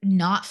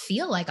not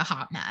feel like a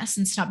hot mess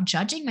and stop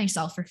judging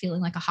myself for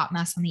feeling like a hot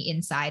mess on the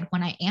inside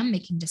when I am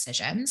making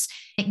decisions.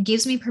 It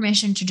gives me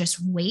permission to just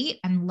wait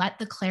and let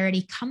the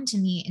clarity come to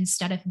me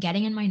instead of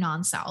getting in my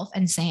non-self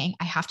and saying,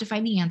 I have to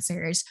find the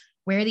answers.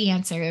 Where are the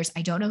answers?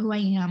 I don't know who I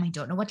am. I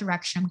don't know what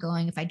direction I'm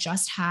going. If I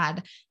just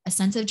had a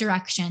sense of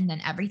direction,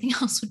 then everything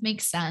else would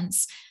make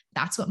sense.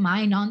 That's what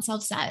my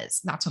non-self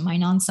says. That's what my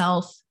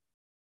non-self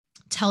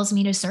tells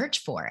me to search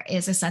for,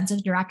 is a sense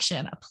of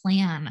direction, a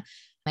plan,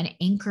 an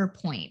anchor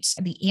point,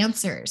 the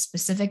answers,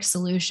 specific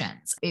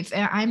solutions. If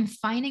I'm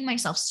finding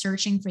myself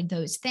searching for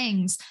those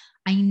things,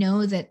 I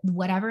know that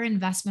whatever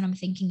investment I'm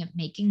thinking of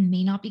making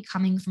may not be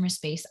coming from a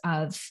space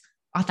of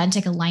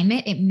authentic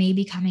alignment. It may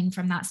be coming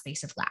from that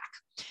space of lack.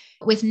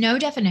 With no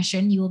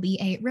definition, you will be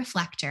a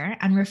reflector,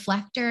 and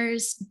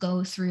reflectors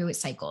go through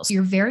cycles.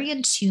 You're very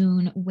in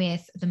tune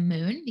with the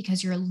moon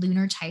because you're a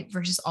lunar type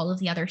versus all of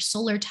the other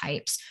solar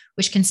types,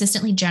 which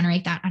consistently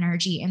generate that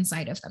energy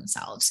inside of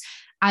themselves.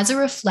 As a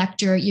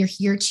reflector, you're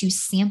here to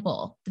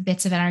sample the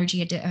bits of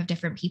energy of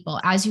different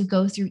people. As you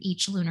go through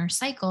each lunar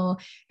cycle,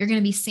 you're going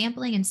to be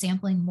sampling and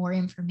sampling more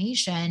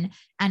information.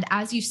 And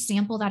as you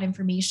sample that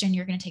information,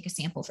 you're going to take a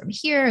sample from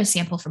here, a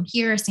sample from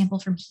here, a sample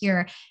from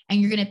here,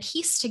 and you're going to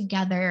piece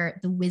together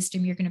the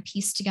wisdom. You're going to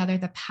piece together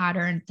the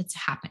pattern that's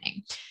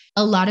happening.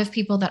 A lot of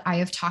people that I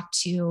have talked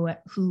to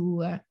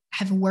who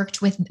have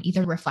worked with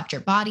either reflector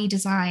body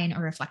design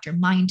or reflector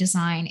mind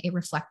design, a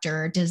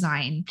reflector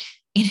design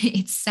in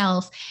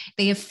itself,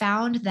 they have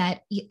found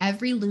that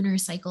every lunar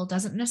cycle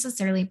doesn't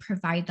necessarily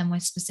provide them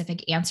with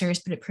specific answers,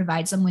 but it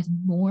provides them with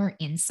more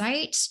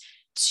insight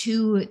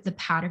to the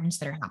patterns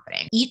that are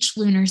happening. Each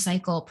lunar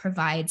cycle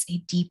provides a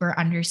deeper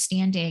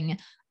understanding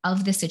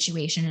of the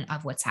situation and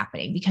of what's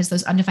happening because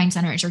those undefined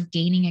centers are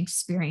gaining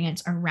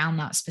experience around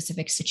that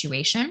specific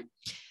situation.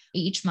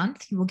 Each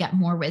month, you will get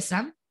more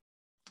wisdom.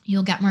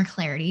 You'll get more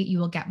clarity. You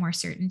will get more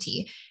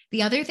certainty.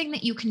 The other thing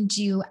that you can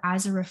do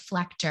as a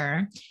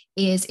reflector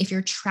is if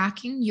you're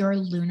tracking your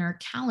lunar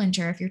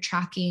calendar, if you're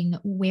tracking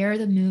where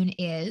the moon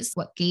is,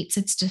 what gates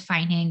it's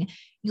defining,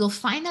 you'll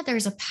find that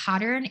there's a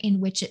pattern in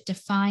which it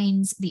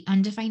defines the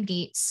undefined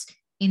gates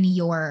in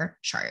your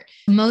chart.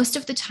 Most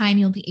of the time,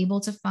 you'll be able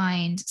to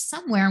find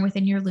somewhere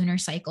within your lunar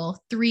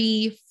cycle,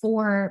 3,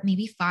 4,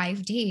 maybe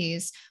 5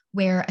 days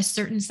where a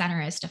certain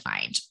center is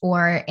defined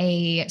or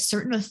a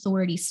certain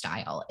authority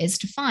style is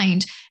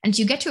defined. And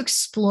you get to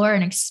explore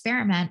and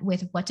experiment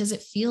with what does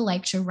it feel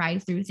like to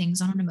ride through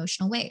things on an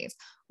emotional wave?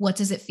 What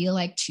does it feel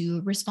like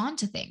to respond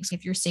to things?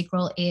 If your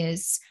sacral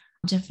is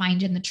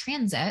defined in the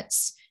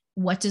transits,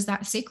 what does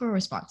that sacral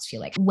response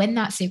feel like? When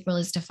that sacral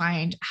is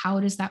defined, how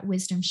does that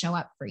wisdom show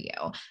up for you?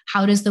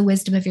 How does the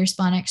wisdom of your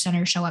splenic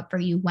center show up for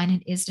you when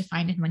it is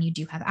defined and when you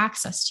do have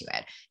access to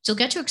it? So you'll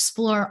get to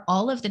explore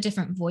all of the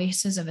different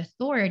voices of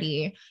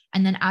authority.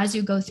 And then as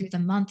you go through the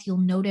month, you'll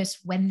notice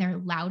when they're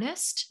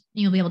loudest.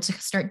 You'll be able to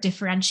start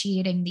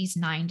differentiating these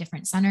 9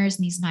 different centers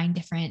and these 9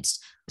 different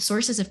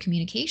sources of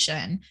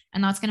communication.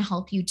 And that's going to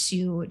help you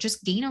to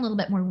just gain a little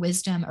bit more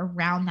wisdom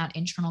around that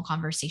internal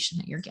conversation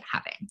that you're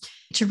having.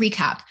 To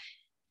recap,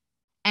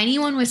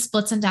 anyone with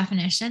splits and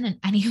definition and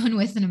anyone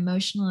with an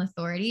emotional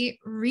authority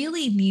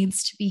really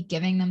needs to be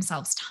giving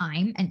themselves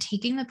time and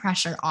taking the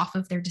pressure off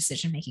of their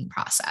decision-making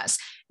process.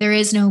 There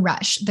is no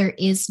rush. There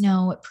is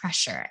no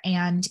pressure.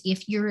 And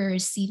if you're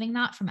receiving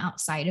that from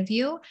outside of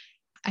you,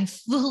 I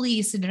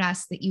fully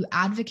suggest that you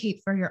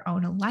advocate for your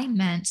own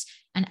alignment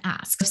and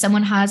ask. If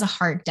someone has a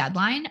hard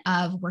deadline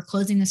of we're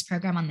closing this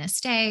program on this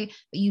day,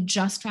 but you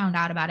just found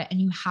out about it and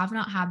you have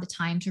not had the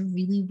time to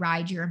really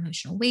ride your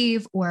emotional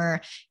wave or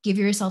give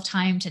yourself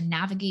time to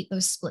navigate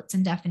those splits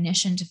in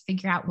definition to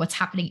figure out what's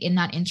happening in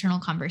that internal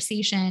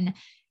conversation.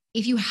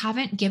 If you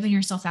haven't given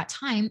yourself that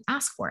time,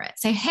 ask for it.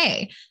 Say,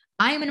 hey,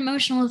 I am an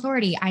emotional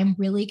authority. I'm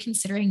really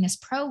considering this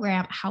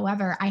program.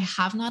 However, I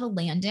have not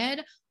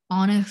landed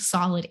on a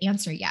solid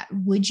answer yet.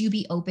 Would you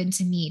be open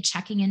to me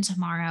checking in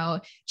tomorrow,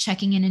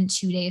 checking in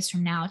 2 days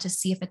from now to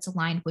see if it's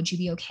aligned? Would you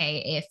be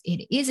okay if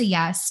it is a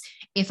yes,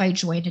 if I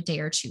joined a day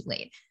or 2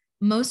 late?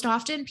 Most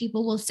often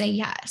people will say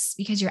yes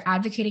because you're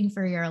advocating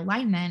for your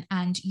alignment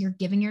and you're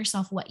giving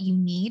yourself what you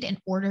need in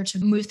order to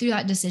move through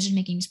that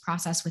decision-making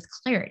process with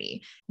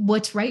clarity.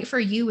 What's right for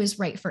you is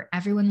right for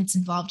everyone that's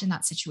involved in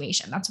that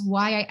situation. That's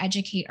why I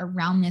educate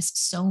around this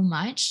so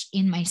much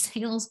in my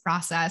sales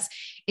process,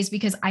 is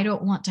because I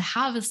don't want to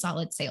have a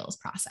solid sales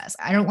process.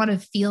 I don't want to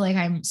feel like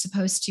I'm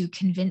supposed to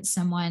convince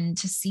someone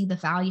to see the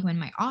value in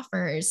my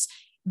offers.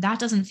 That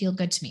doesn't feel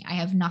good to me. I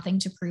have nothing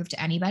to prove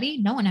to anybody.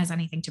 No one has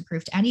anything to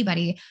prove to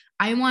anybody.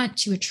 I want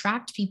to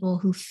attract people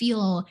who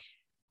feel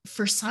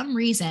for some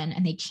reason,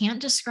 and they can't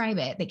describe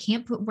it, they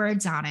can't put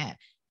words on it,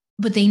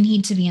 but they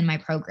need to be in my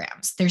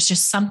programs. There's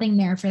just something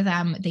there for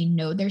them. They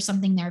know there's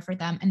something there for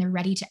them, and they're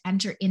ready to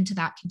enter into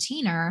that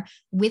container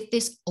with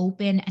this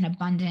open and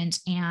abundant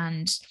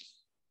and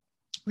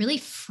really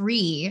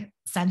free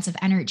sense of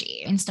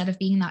energy instead of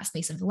being in that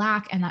space of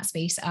lack and that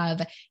space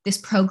of this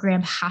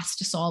program has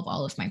to solve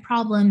all of my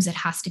problems. It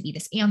has to be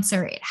this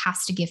answer. It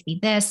has to give me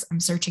this.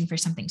 I'm searching for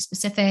something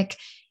specific.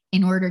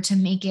 In order to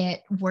make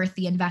it worth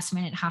the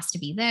investment, it has to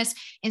be this.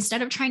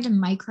 Instead of trying to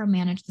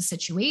micromanage the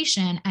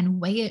situation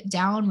and weigh it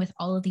down with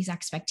all of these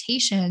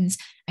expectations,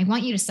 I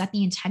want you to set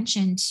the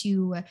intention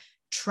to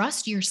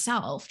trust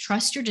yourself,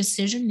 trust your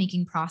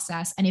decision-making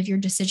process. And if your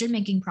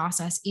decision-making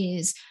process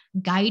is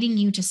guiding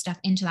you to step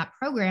into that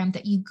program,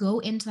 that you go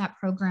into that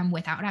program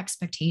without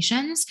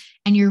expectations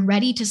and you're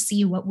ready to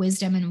see what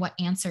wisdom and what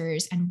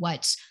answers and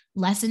what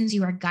lessons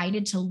you are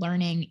guided to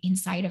learning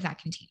inside of that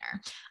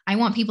container. I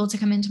want people to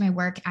come into my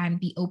work and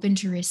be open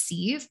to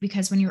receive,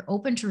 because when you're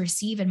open to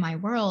receive in my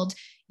world,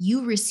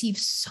 you receive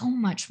so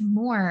much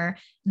more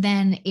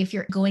than if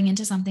you're going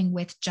into something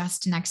with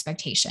just an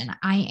expectation.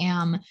 I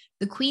am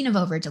the queen of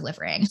over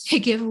delivering. I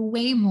give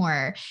way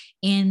more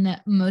in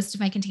most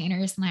of my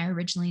containers than I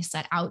originally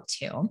set out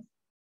to.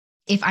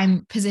 If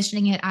I'm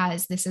positioning it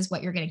as this is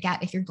what you're going to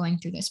get if you're going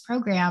through this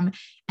program,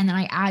 and then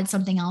I add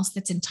something else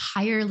that's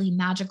entirely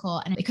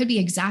magical and it could be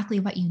exactly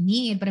what you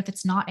need, but if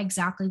it's not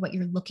exactly what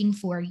you're looking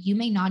for, you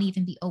may not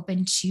even be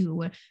open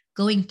to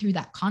going through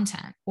that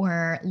content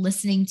or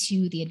listening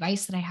to the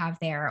advice that I have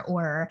there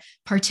or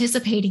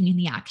participating in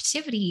the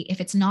activity if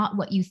it's not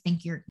what you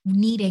think you're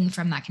needing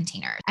from that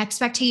container.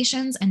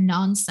 Expectations and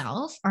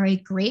non-self are a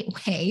great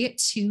way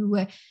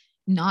to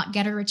not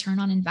get a return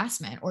on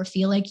investment or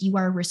feel like you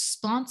are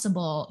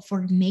responsible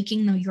for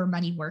making your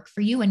money work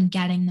for you and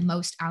getting the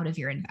most out of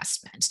your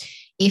investment.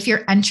 If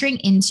you're entering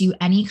into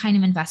any kind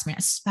of investment,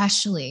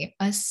 especially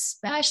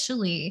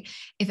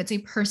if it's a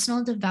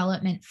personal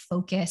development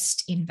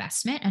focused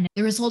investment and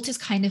the result is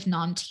kind of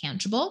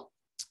non-tangible,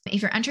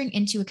 if you're entering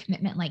into a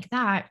commitment like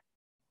that,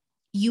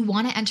 you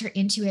want to enter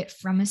into it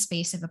from a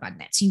space of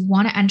abundance. You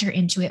want to enter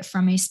into it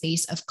from a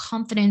space of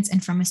confidence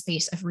and from a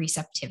space of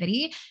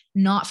receptivity,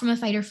 not from a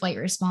fight or flight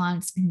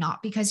response,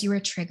 not because you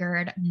were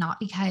triggered, not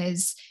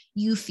because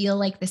you feel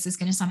like this is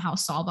going to somehow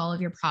solve all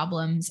of your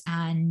problems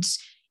and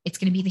it's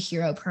going to be the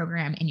hero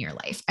program in your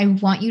life. I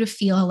want you to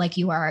feel like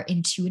you are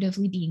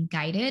intuitively being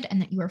guided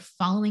and that you are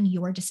following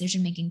your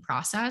decision-making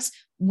process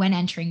when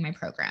entering my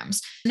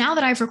programs. Now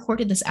that I've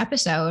recorded this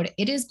episode,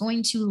 it is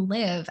going to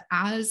live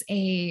as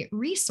a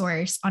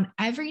resource on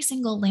every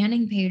single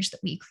landing page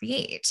that we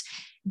create,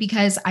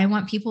 because I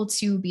want people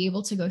to be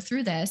able to go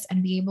through this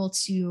and be able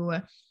to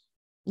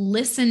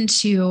listen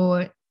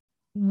to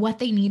what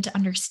they need to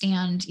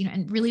understand,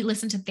 and really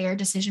listen to their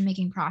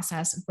decision-making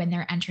process when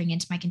they're entering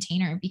into my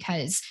container,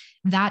 because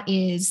that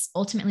is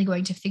ultimately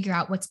going to figure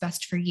out what's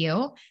best for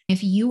you.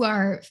 If you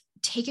are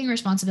taking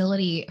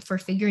responsibility for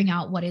figuring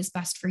out what is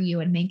best for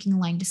you and making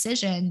aligned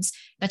decisions,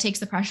 that takes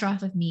the pressure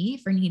off of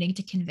me for needing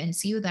to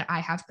convince you that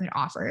I have good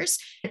offers.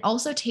 It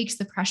also takes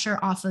the pressure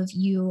off of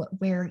you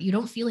where you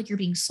don't feel like you're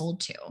being sold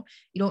to.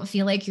 You don't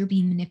feel like you're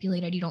being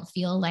manipulated. You don't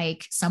feel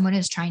like someone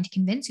is trying to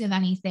convince you of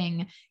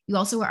anything. You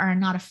also are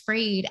not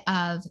afraid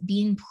of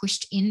being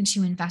pushed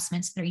into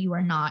investments that you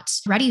are not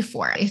ready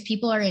for. If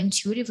people are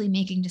intuitively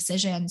making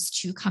decisions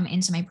to come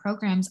into my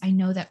programs, I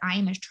know that I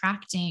am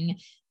attracting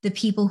the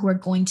people who are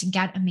going to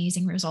get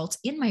amazing results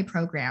in my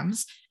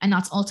programs. And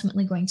that's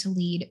ultimately going to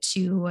lead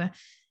to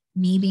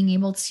me being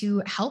able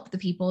to help the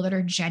people that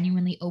are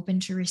genuinely open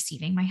to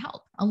receiving my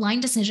help.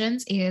 Aligned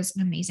decisions is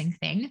an amazing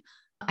thing.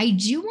 I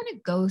do want to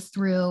go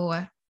through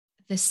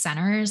the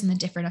centers and the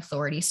different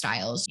authority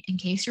styles in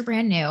case you're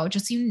brand new,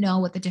 just so you know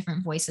what the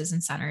different voices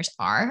and centers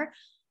are.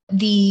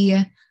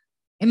 The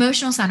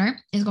emotional center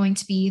is going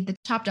to be the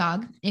top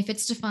dog. If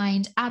it's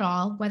defined at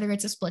all, whether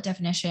it's a split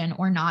definition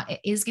or not, it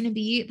is going to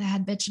be the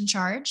head bitch in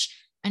charge.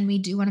 And we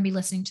do want to be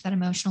listening to that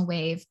emotional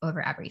wave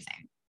over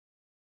everything.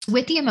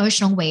 With the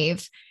emotional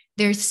wave,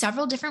 there's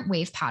several different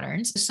wave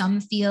patterns. Some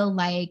feel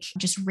like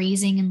just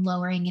raising and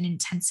lowering in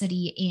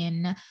intensity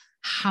in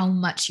how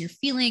much you're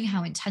feeling,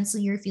 how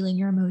intensely you're feeling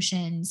your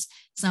emotions.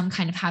 Some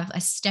kind of have a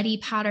steady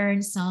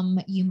pattern. Some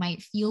you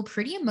might feel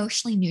pretty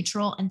emotionally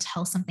neutral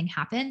until something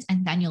happens,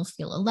 and then you'll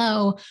feel a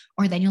low,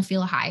 or then you'll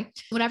feel a high.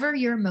 Whatever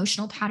your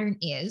emotional pattern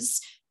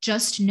is,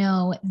 just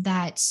know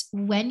that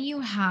when you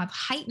have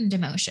heightened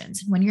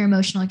emotions, when your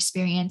emotional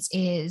experience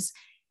is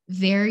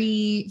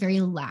very,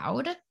 very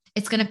loud,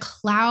 it's going to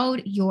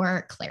cloud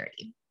your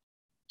clarity.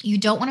 You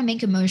don't want to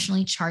make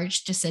emotionally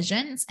charged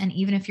decisions. And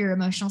even if your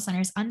emotional center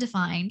is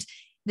undefined,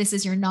 this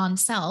is your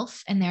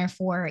non-self. And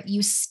therefore,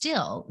 you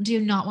still do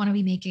not want to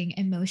be making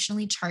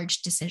emotionally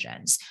charged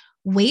decisions.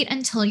 Wait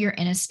until you're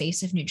in a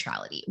space of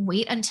neutrality.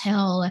 Wait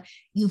until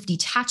you've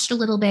detached a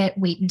little bit.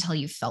 Wait until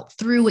you've felt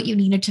through what you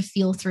needed to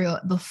feel through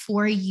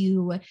before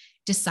you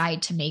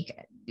decide to make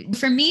it.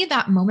 For me,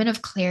 that moment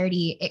of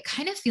clarity, it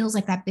kind of feels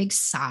like that big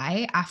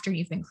sigh after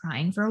you've been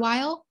crying for a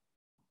while,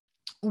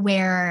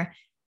 where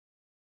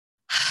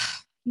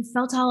you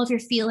felt all of your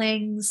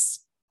feelings,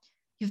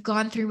 you've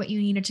gone through what you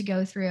needed to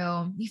go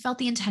through, you felt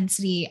the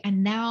intensity,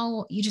 and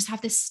now you just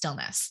have this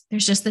stillness.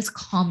 There's just this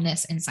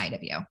calmness inside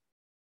of you.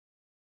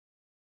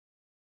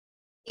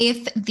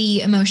 If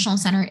the emotional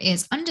center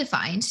is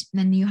undefined,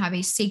 then you have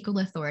a sacral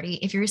authority.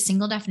 If you're a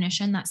single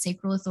definition, that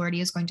sacral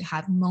authority is going to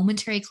have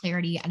momentary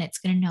clarity, and it's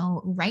going to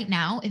know right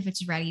now if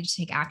it's ready to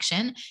take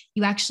action.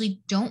 You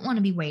actually don't want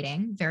to be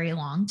waiting very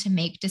long to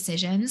make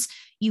decisions.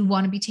 You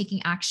want to be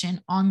taking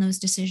action on those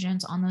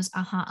decisions, on those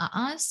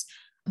ahas,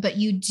 but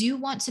you do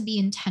want to be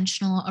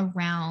intentional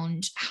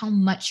around how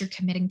much you're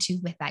committing to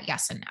with that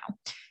yes and no.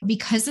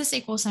 Because the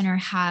sacral center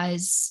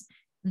has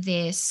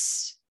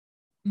this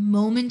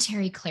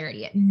momentary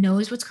clarity, it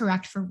knows what's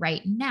correct for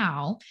right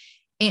now,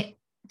 it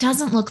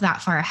doesn't look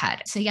that far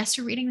ahead. Say yes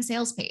to reading the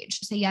sales page.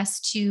 Say yes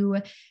to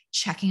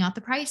checking out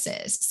the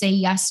prices. Say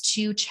yes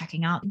to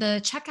checking out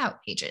the checkout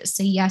pages.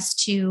 Say yes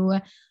to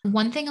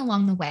one thing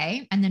along the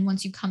way. And then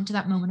once you come to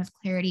that moment of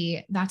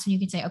clarity, that's when you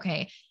can say,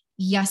 okay,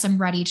 yes, I'm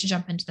ready to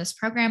jump into this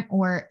program,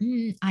 or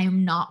I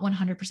am not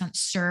 100%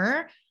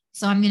 sure.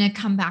 So I'm going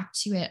to come back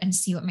to it and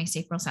see what my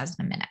sacral says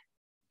in a minute.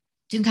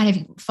 You can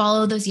kind of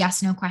follow those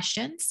yes, no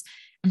questions.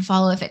 and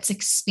follow if it's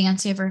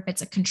expansive or if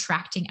it's a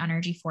contracting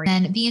energy for you.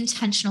 Then be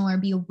intentional or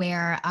be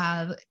aware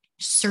of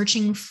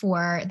searching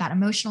for that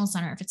emotional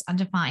center. If it's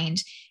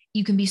undefined,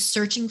 you can be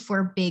searching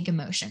for big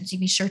emotions. You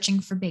can be searching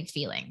for big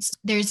feelings.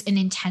 There's an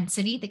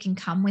intensity that can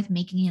come with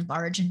making a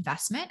large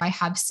investment. I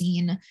have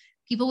seen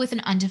people with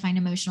an undefined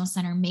emotional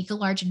center make a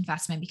large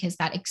investment because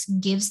that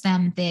gives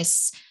them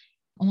this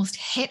almost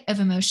hit of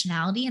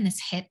emotionality and this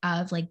hit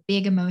of like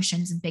big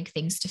emotions and big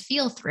things to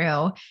feel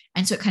through.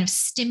 And so it kind of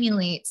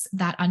stimulates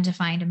that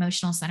undefined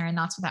emotional center. And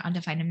that's what that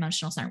undefined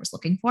emotional center was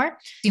looking for.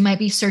 So you might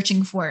be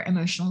searching for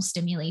emotional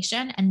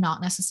stimulation and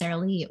not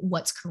necessarily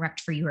what's correct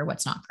for you or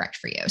what's not correct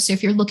for you. So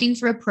if you're looking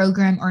for a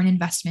program or an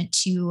investment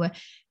to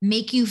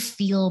make you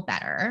feel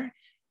better,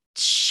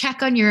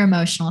 check on your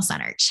emotional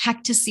center,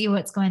 check to see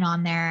what's going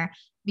on there,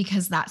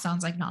 because that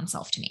sounds like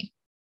non-self to me.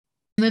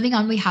 Moving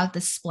on, we have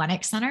the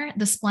splenic center.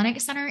 The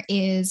splenic center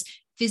is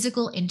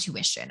physical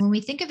intuition. When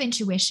we think of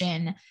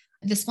intuition,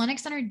 the splenic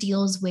center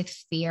deals with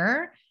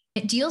fear.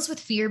 It deals with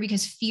fear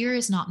because fear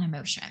is not an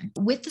emotion.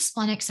 With the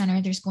splenic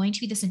center, there's going to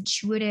be this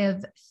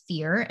intuitive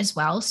fear as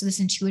well. So this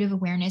intuitive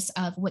awareness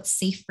of what's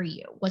safe for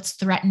you, what's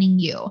threatening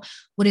you,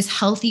 what is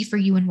healthy for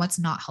you and what's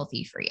not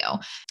healthy for you.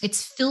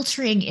 It's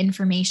filtering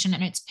information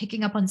and it's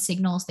picking up on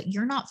signals that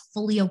you're not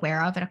fully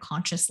aware of at a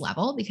conscious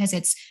level because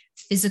it's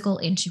physical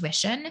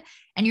intuition.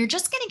 And you're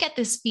just going to get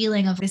this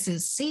feeling of this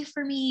is safe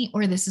for me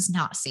or this is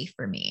not safe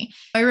for me.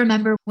 I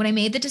remember when I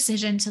made the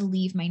decision to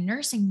leave my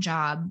nursing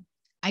job,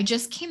 I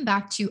just came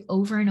back to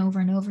over and over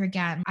and over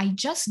again. I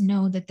just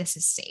know that this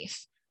is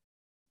safe.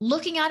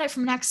 Looking at it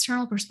from an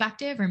external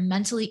perspective or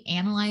mentally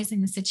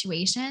analyzing the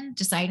situation,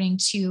 deciding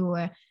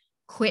to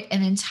quit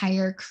an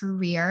entire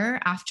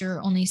career after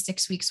only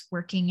 6 weeks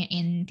working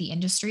in the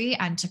industry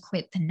and to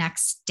quit the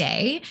next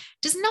day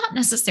does not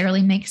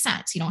necessarily make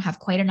sense. You don't have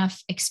quite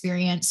enough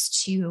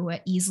experience to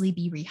easily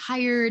be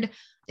rehired.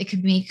 It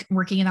could make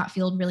working in that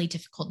field really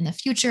difficult in the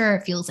future.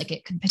 It feels like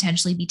it could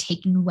potentially be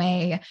taking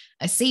away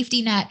a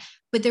safety net.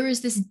 But there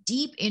was this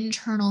deep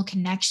internal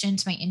connection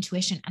to my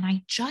intuition. And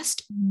I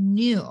just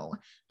knew.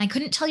 I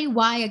couldn't tell you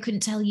why. I couldn't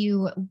tell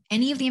you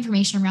any of the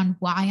information around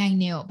why I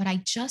knew, but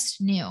I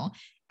just knew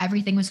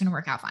everything was going to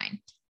work out fine.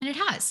 And it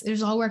has. It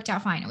has all worked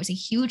out fine. It was a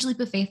huge leap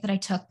of faith that I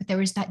took, but there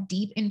was that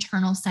deep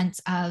internal sense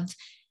of,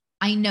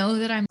 I know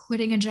that I'm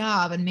quitting a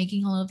job and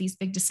making all of these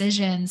big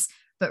decisions,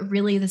 but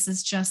really this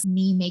is just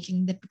me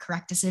making the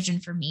correct decision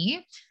for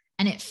me.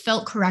 And it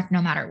felt correct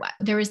no matter what.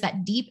 There was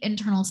that deep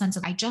internal sense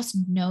of, I just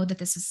know that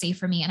this is safe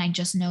for me. And I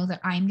just know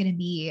that I'm going to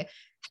be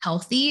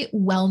healthy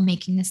while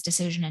making this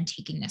decision and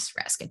taking this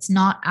risk. It's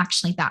not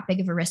actually that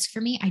big of a risk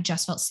for me. I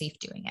just felt safe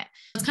doing it.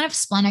 It's kind of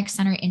splenic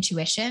center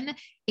intuition.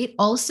 It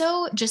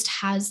also just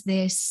has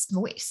this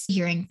voice.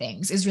 Hearing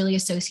things is really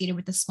associated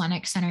with the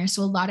splenic center.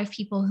 So a lot of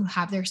people who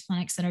have their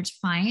splenic center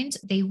defined,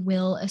 they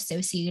will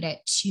associate it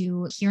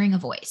to hearing a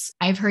voice.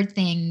 I've heard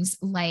things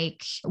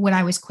like when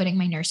I was quitting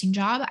my nursing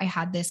job, I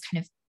had this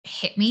kind of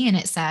hit me and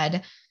it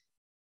said,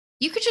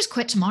 you could just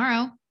quit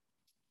tomorrow.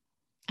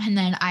 And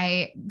then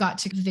I got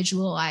to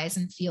visualize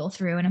and feel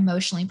through and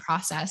emotionally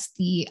process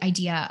the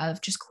idea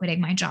of just quitting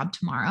my job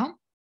tomorrow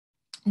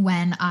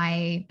when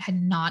I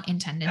had not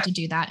intended to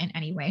do that in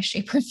any way,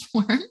 shape, or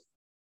form.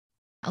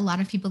 A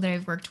lot of people that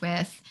I've worked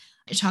with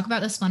talk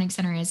about the splenic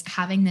center as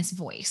having this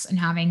voice and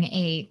having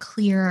a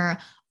clear,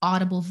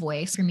 audible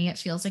voice. For me, it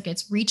feels like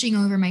it's reaching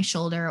over my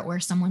shoulder or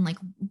someone like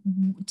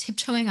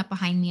tiptoeing up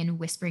behind me and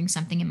whispering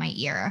something in my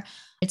ear.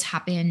 It's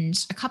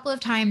happened a couple of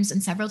times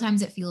and several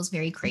times it feels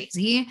very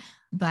crazy,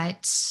 but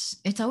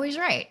it's always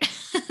right.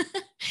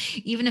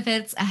 Even if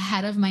it's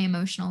ahead of my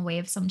emotional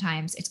wave,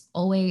 sometimes it's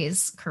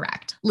always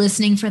correct.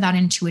 Listening for that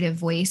intuitive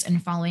voice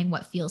and following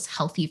what feels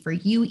healthy for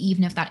you,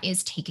 even if that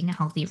is taking a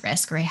healthy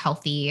risk or a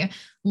healthy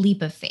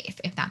leap of faith,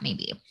 if that may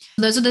be.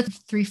 Those are the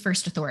three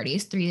first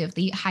authorities, three of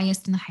the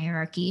highest in the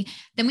hierarchy.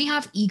 Then we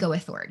have ego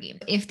authority.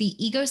 If the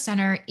ego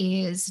center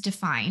is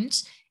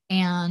defined,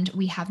 and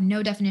we have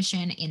no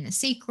definition in the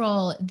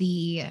sacral,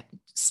 the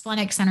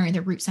splenic center,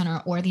 the root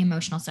center, or the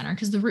emotional center,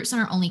 because the root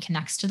center only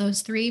connects to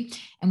those three.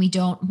 And we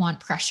don't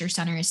want pressure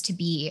centers to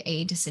be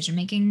a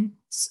decision-making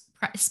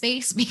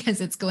space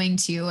because it's going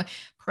to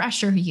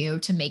pressure you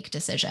to make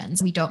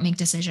decisions. We don't make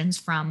decisions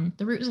from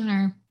the root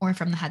center or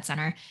from the head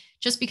center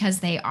just because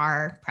they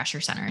are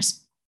pressure centers.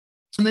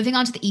 So moving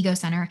on to the ego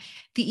center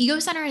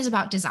is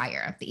about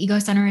desire. The ego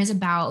center is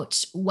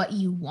about what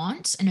you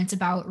want and it's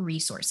about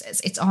resources.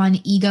 It's on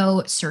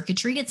ego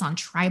circuitry. It's on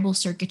tribal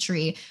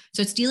circuitry.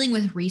 So it's dealing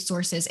with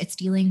resources. It's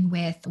dealing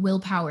with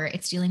willpower.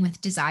 It's dealing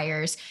with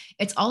desires.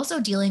 It's also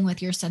dealing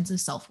with your sense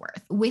of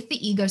self-worth. With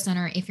the ego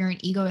center, if you're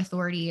an ego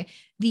authority,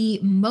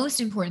 the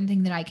most important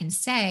thing that I can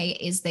say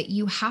is that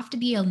you have to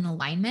be in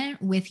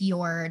alignment with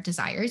your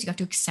desires. You have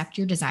to accept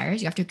your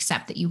desires. You have to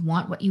accept that you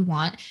want what you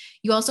want.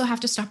 You also have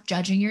to stop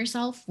judging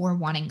yourself for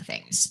wanting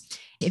things.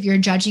 If you're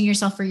judging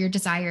yourself for your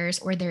desires,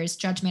 or there's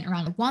judgment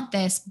around, I want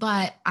this,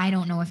 but I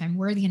don't know if I'm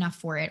worthy enough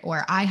for it,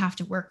 or I have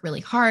to work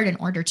really hard in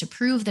order to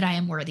prove that I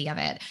am worthy of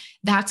it,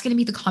 that's going to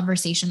be the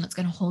conversation that's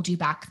going to hold you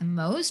back the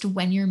most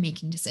when you're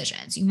making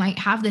decisions. You might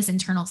have this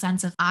internal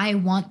sense of, I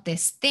want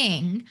this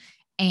thing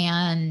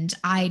and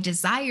I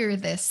desire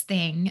this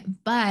thing,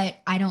 but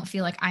I don't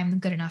feel like I'm a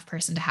good enough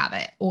person to have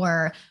it.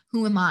 Or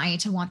who am I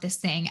to want this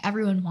thing?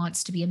 Everyone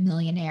wants to be a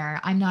millionaire.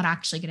 I'm not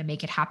actually going to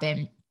make it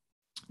happen.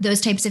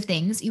 Those types of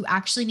things, you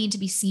actually need to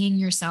be seeing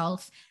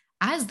yourself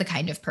as the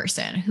kind of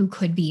person who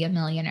could be a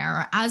millionaire,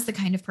 or as the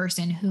kind of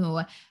person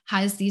who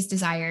has these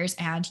desires,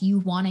 and you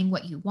wanting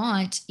what you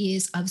want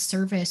is of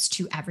service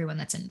to everyone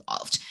that's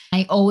involved.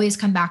 I always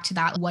come back to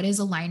that. What is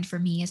aligned for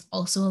me is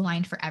also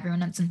aligned for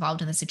everyone that's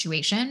involved in the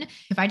situation.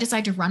 If I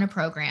decide to run a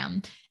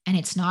program and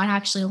it's not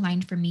actually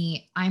aligned for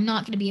me, I'm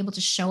not going to be able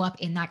to show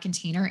up in that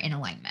container in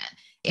alignment.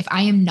 If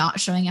I am not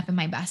showing up in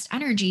my best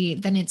energy,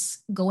 then it's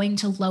going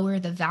to lower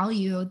the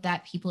value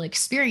that people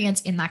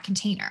experience in that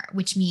container,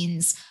 which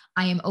means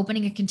I am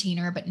opening a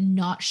container, but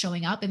not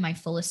showing up in my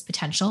fullest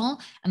potential.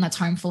 And that's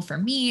harmful for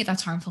me.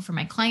 That's harmful for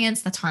my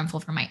clients. That's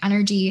harmful for my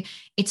energy.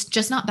 It's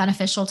just not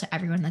beneficial to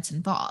everyone that's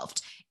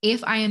involved.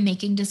 If I am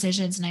making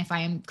decisions and if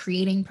I am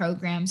creating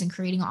programs and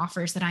creating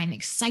offers that I'm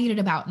excited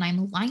about and I'm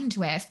aligned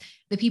with,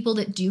 the people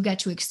that do get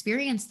to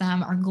experience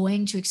them are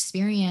going to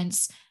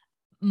experience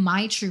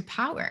my true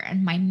power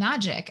and my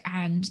magic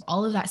and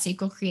all of that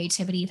sacred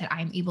creativity that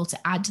I'm able to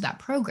add to that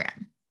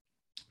program.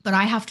 But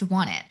I have to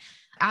want it.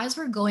 As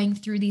we're going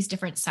through these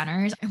different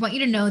centers, I want you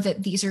to know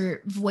that these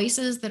are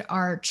voices that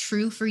are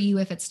true for you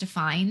if it's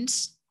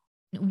defined,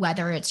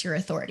 whether it's your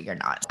authority or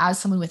not. As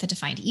someone with a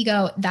defined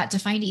ego, that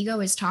defined ego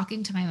is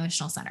talking to my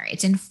emotional center.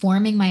 It's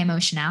informing my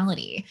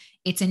emotionality.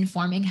 It's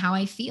informing how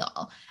I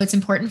feel. It's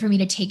important for me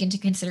to take into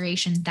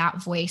consideration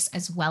that voice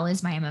as well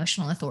as my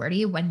emotional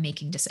authority when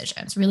making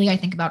decisions. Really, I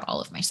think about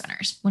all of my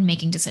centers when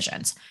making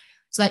decisions.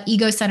 So that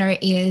ego center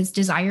is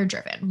desire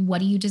driven. What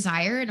do you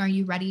desire? And are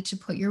you ready to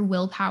put your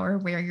willpower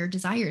where your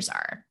desires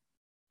are?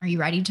 Are you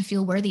ready to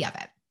feel worthy of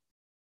it?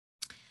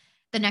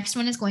 The next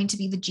one is going to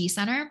be the G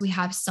center. We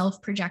have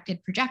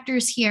self-projected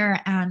projectors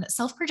here, and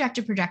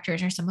self-projected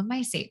projectors are some of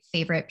my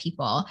favorite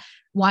people.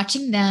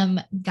 Watching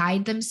them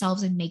guide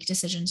themselves and make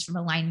decisions from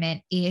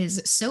alignment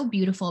is so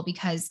beautiful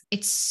because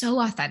it's so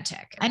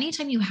authentic.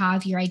 Anytime you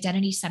have your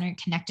identity center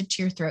connected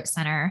to your throat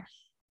center,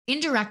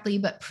 indirectly,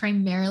 but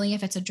primarily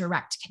if it's a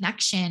direct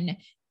connection,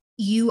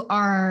 you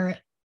are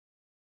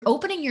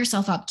opening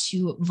yourself up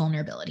to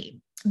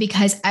vulnerability.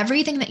 Because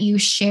everything that you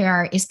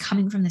share is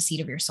coming from the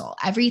seat of your soul.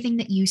 Everything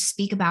that you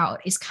speak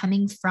about is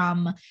coming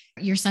from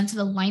your sense of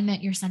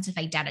alignment, your sense of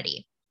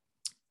identity,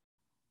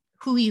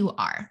 who you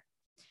are,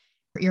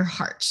 your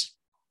heart.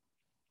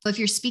 So if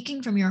you're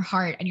speaking from your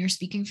heart and you're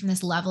speaking from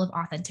this level of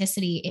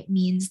authenticity, it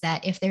means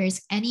that if there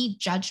is any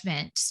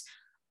judgment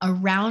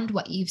around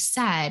what you've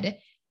said,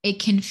 it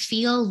can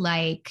feel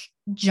like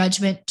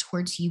judgment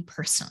towards you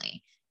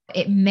personally.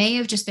 It may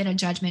have just been a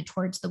judgment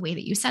towards the way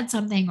that you said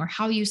something or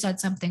how you said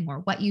something or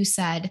what you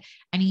said.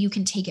 And you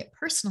can take it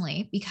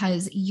personally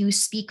because you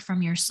speak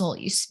from your soul,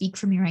 you speak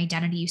from your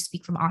identity, you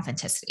speak from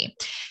authenticity.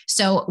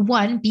 So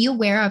one, be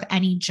aware of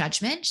any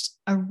judgment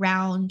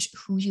around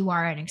who you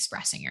are and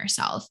expressing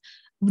yourself.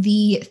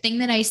 The thing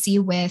that I see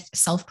with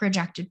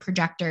self-projected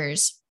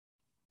projectors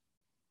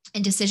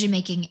and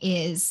decision-making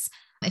is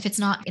if it's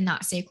not in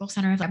that sacral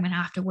center, if I'm going to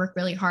have to work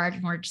really hard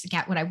in order to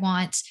get what I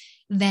want,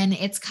 then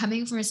it's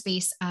coming from a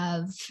space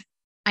of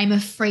I'm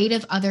afraid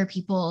of other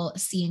people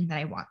seeing that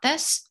I want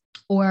this,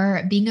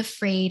 or being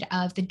afraid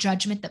of the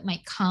judgment that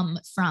might come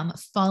from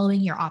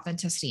following your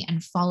authenticity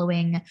and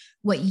following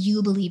what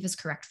you believe is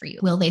correct for you.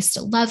 Will they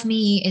still love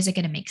me? Is it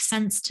going to make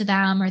sense to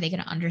them? Are they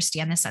going to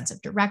understand the sense of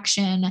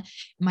direction?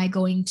 Am I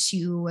going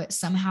to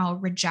somehow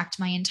reject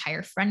my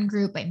entire friend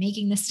group by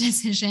making this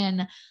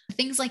decision?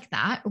 Things like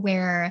that,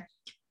 where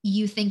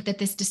you think that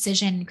this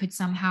decision could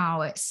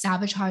somehow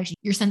sabotage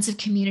your sense of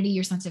community,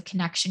 your sense of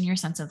connection, your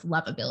sense of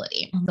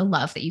lovability, the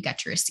love that you get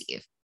to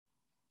receive.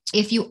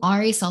 If you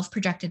are a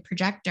self-projected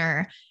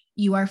projector,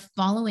 you are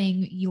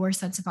following your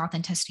sense of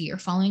authenticity. You're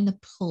following the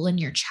pull in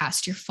your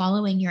chest. You're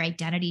following your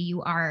identity.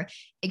 You are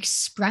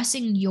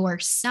expressing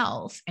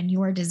yourself and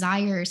your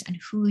desires and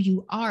who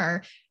you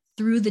are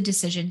through the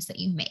decisions that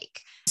you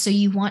make. So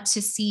you want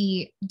to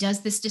see,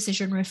 does this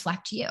decision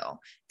reflect you?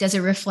 Does it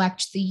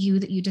reflect the you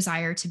that you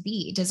desire to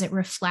be? Does it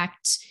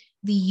reflect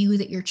the you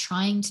that you're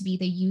trying to be,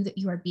 the you that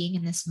you are being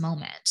in this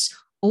moment?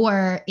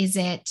 Or is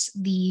it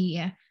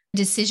the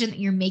decision that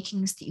you're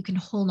making so that you can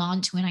hold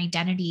on to an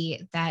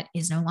identity that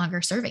is no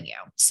longer serving you?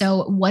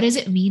 So what does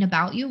it mean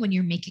about you when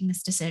you're making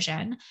this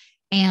decision?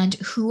 And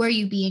who are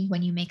you being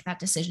when you make that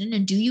decision?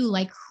 And do you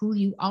like who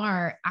you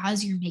are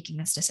as you're making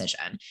this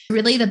decision?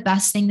 Really, the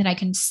best thing that I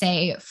can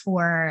say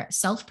for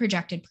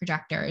self-projected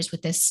projectors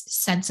with this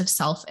sense of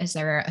self as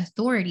their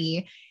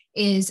authority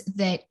is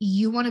that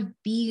you want to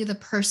be the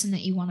person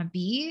that you want to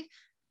be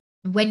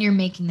when you're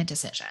making the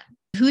decision.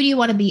 Who do you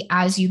want to be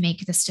as you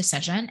make this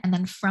decision? And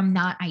then from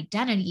that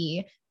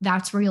identity,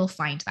 that's where you'll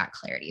find that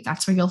clarity.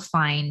 That's where you'll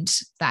find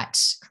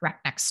that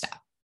correct next step.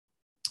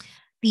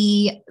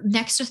 The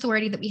next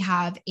authority that we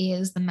have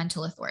is the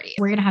mental authority.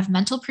 We're going to have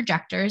mental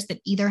projectors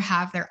that either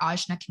have their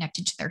ajna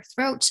connected to their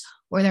throat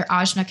or their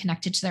ajna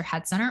connected to their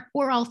head center,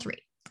 or all three.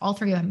 All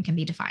three of them can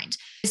be defined.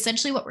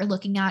 Essentially, what we're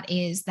looking at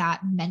is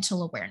that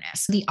mental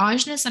awareness. The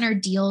ajna center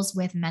deals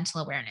with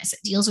mental awareness. It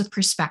deals with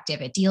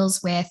perspective. It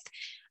deals with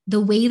the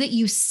way that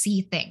you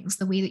see things,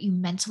 the way that you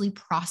mentally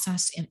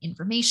process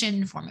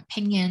information, form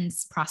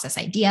opinions, process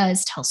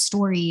ideas, tell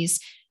stories,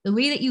 the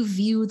way that you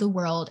view the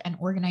world and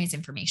organize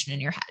information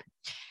in your head.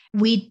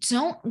 We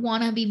don't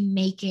want to be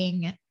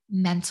making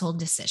mental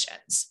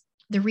decisions.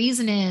 The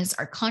reason is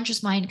our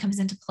conscious mind comes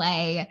into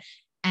play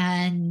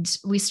and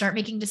we start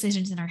making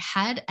decisions in our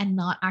head and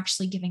not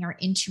actually giving our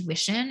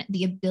intuition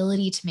the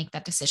ability to make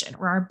that decision,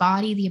 or our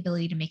body the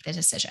ability to make the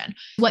decision.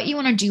 What you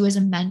want to do as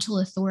a mental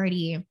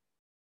authority,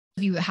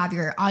 if you have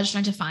your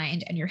ajna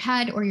defined in your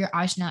head or your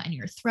ajna in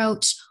your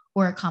throat,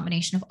 or a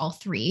combination of all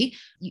three,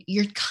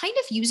 you're kind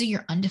of using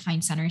your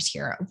undefined centers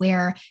here,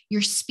 where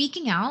you're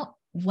speaking out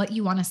what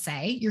you want to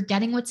say. You're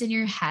getting what's in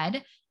your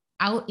head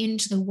out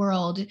into the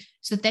world,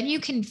 so that then you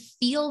can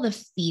feel the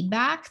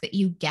feedback that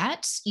you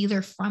get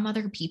either from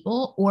other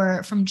people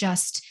or from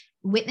just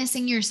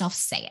witnessing yourself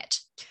say it.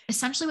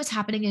 Essentially, what's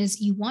happening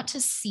is you want to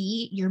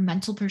see your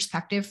mental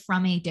perspective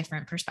from a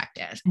different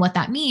perspective. What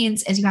that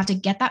means is you have to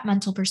get that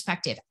mental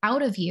perspective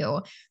out of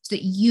you so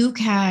that you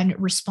can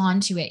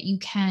respond to it. You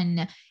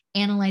can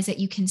analyze it.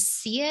 You can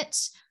see it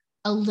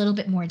a little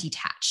bit more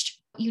detached.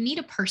 You need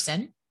a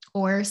person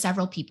or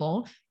several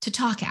people to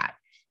talk at.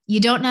 You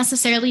don't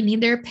necessarily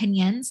need their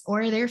opinions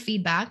or their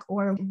feedback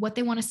or what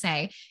they want to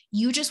say.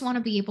 You just want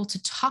to be able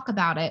to talk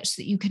about it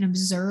so that you can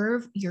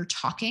observe your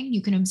talking.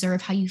 You can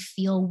observe how you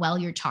feel while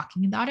you're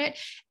talking about it,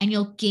 and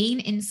you'll gain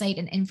insight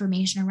and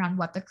information around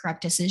what the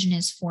correct decision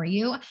is for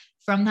you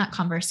from that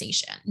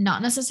conversation,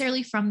 not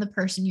necessarily from the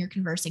person you're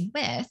conversing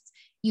with.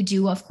 You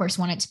do, of course,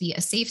 want it to be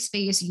a safe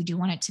space. You do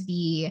want it to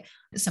be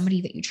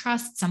somebody that you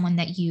trust, someone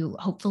that you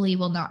hopefully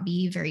will not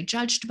be very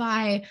judged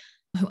by,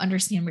 who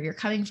understand where you're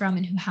coming from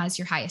and who has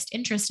your highest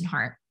interest in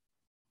heart.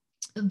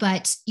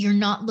 But you're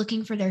not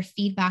looking for their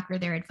feedback or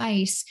their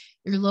advice.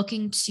 You're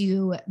looking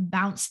to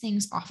bounce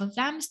things off of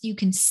them so you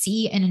can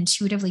see and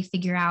intuitively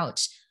figure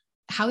out,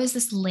 how is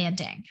this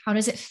landing? How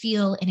does it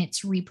feel in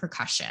its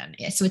repercussion?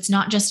 So it's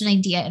not just an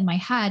idea in my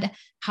head.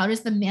 How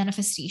does the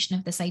manifestation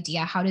of this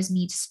idea, how does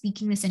me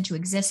speaking this into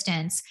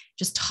existence,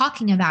 just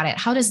talking about it,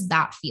 how does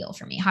that feel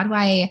for me? How do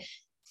I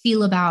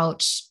feel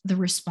about the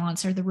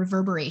response or the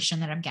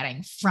reverberation that I'm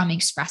getting from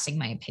expressing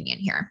my opinion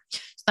here?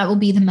 So that will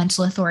be the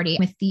mental authority.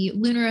 With the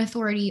lunar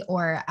authority,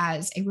 or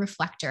as a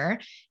reflector,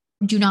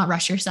 do not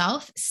rush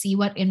yourself. See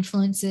what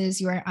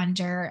influences you are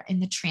under in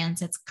the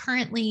transits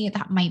currently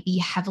that might be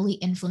heavily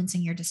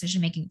influencing your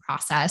decision-making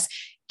process.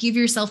 Give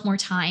yourself more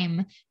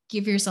time.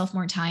 Give yourself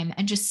more time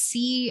and just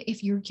see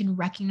if you can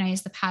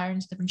recognize the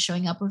patterns that have been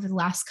showing up over the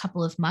last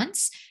couple of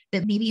months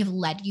that maybe have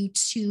led you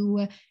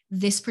to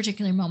this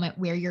particular moment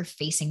where you're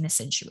facing this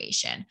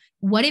situation.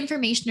 What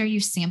information are you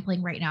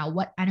sampling right now?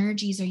 What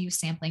energies are you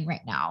sampling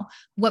right now?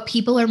 What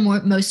people are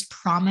most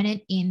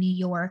prominent in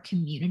your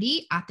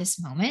community at this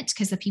moment?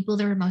 Because the people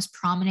that are most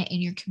prominent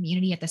in your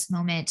community at this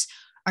moment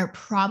are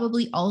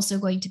probably also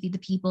going to be the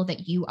people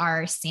that you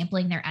are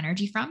sampling their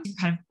energy from. You're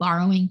kind of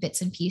borrowing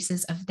bits and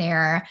pieces of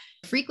their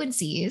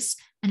frequencies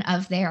and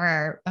of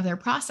their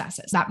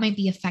processes. That might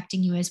be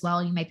affecting you as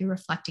well. You might be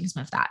reflecting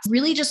some of that.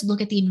 Really just look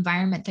at the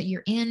environment that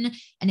you're in.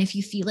 And if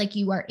you feel like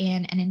you are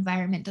in an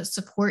environment that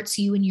supports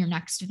you in your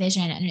next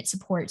vision, and it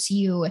supports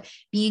you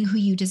being who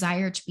you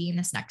desire to be in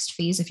this next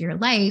phase of your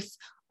life,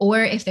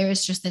 or if there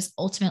is just this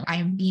ultimate, I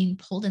am being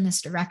pulled in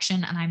this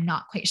direction and I'm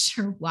not quite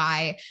sure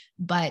why,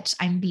 but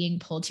I'm being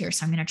pulled here,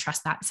 so I'm going to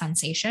trust that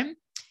sensation,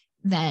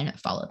 then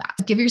follow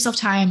that. Give yourself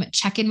time,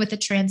 check in with the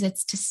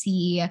transits to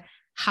see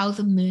how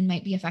the moon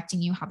might be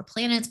affecting you, how the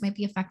planets might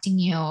be affecting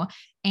you,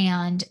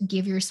 and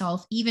give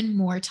yourself even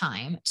more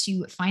time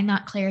to find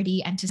that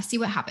clarity and to see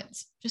what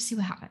happens. Just see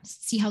what happens.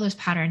 See how those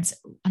patterns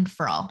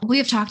unfurl. We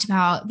have talked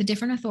about the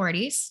different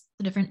authorities,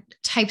 the different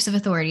types of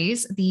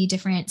authorities, the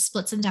different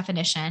splits in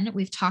definition.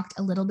 We've talked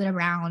a little bit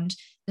around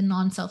the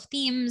non-self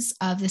themes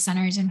of the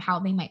centers and how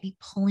they might be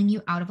pulling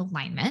you out of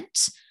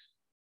alignment.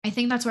 I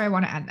think that's where I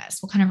want to end this.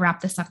 We'll kind of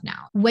wrap this up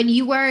now. When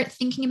you are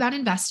thinking about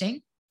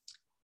investing,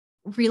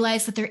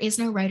 realize that there is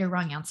no right or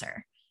wrong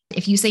answer.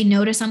 If you say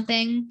no to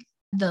something,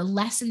 the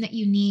lesson that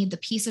you need, the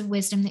piece of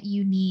wisdom that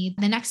you need,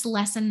 the next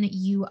lesson that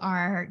you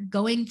are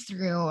going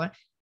through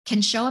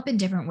can show up in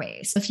different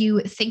ways. If you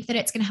think that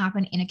it's going to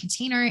happen in a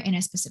container, in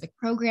a specific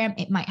program,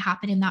 it might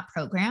happen in that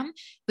program.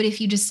 But if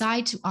you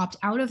decide to opt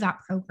out of that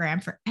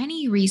program for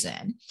any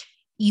reason,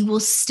 you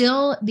will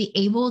still be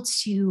able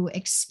to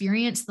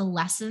experience the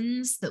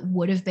lessons that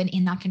would have been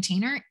in that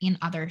container in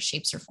other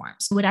shapes or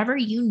forms. Whatever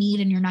you need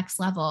in your next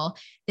level,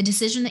 the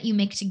decision that you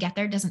make to get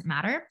there doesn't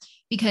matter,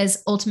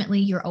 because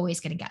ultimately you're always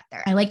going to get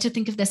there. I like to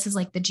think of this as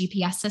like the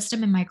GPS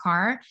system in my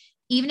car.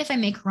 Even if I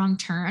make a wrong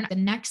turn, the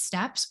next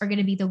steps are going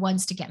to be the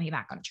ones to get me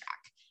back on track.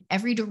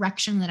 every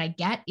direction that I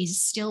get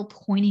is still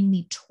pointing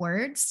me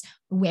towards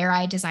where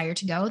I desire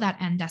to go,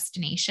 that end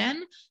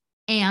destination.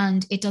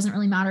 And it doesn't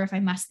really matter if I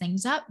mess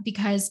things up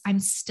because I'm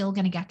still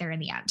going to get there in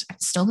the end. I'm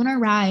still going to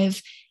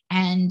arrive.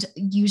 And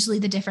usually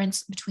the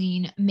difference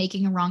between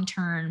making a wrong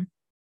turn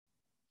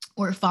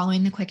or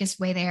following the quickest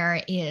way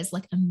there is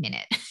like a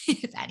minute,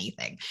 if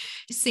anything.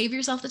 Save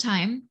yourself the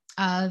time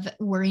of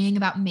worrying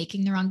about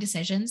making the wrong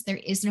decisions. There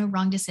is no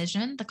wrong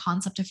decision. The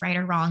concept of right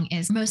or wrong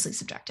is mostly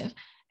subjective.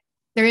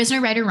 There is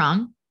no right or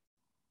wrong.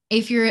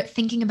 If you're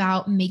thinking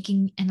about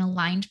making an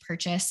aligned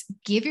purchase,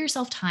 give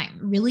yourself time.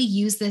 Really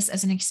use this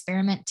as an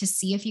experiment to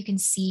see if you can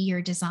see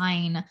your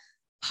design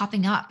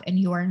popping up and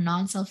your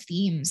non-self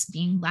themes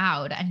being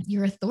loud and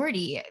your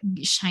authority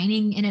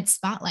shining in its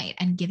spotlight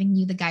and giving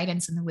you the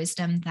guidance and the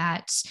wisdom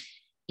that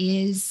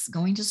is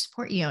going to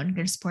support you and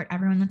going to support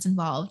everyone that's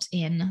involved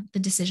in the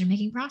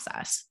decision-making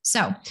process.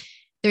 So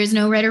there's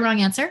no right or wrong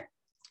answer.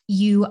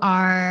 You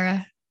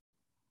are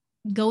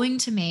going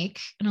to make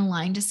an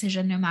aligned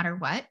decision no matter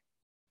what.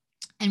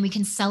 And we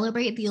can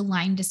celebrate the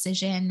aligned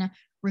decision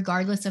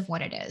regardless of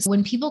what it is.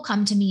 When people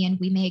come to me and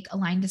we make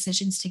aligned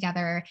decisions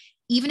together,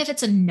 even if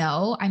it's a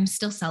no, I'm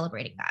still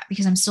celebrating that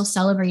because I'm still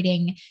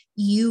celebrating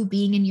you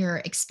being in your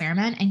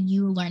experiment and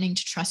you learning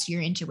to trust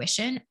your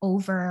intuition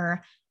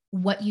over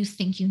what you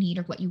think you need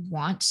or what you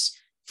want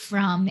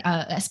from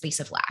a space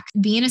of lack.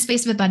 Be in a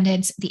space of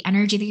abundance. The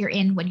energy that you're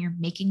in when you're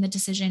making the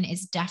decision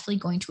is definitely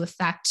going to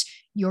affect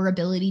your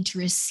ability to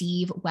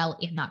receive well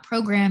in that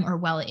program or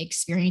well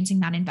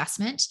experiencing that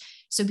investment.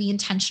 So be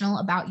intentional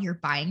about your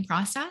buying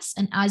process.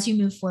 And as you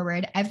move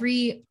forward,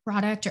 every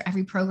product or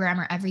every program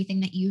or everything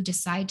that you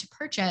decide to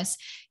purchase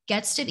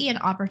gets to be an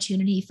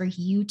opportunity for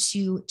you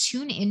to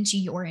tune into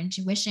your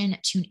intuition,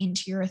 tune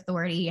into your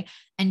authority,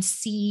 and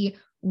see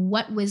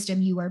what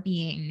wisdom you are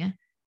being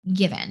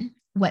given,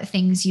 what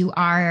things you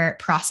are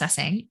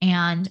processing,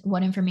 and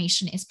what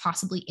information is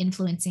possibly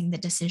influencing the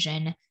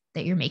decision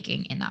that you're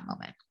making in that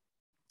moment.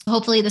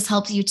 Hopefully this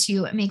helps you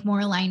to make more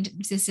aligned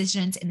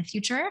decisions in the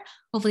future.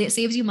 Hopefully it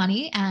saves you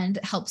money and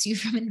helps you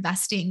from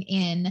investing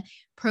in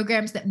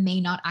programs that may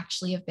not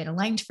actually have been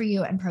aligned for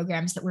you and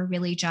programs that were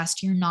really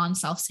just your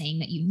non-self saying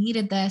that you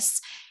needed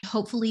this.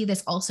 Hopefully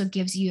this also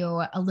gives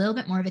you a little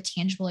bit more of a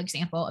tangible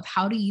example of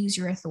how to use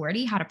your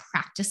authority, how to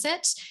practice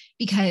it.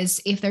 Because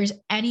if there's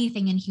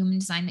anything in human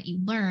design that you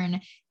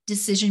learn,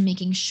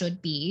 decision-making should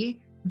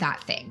be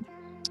that thing.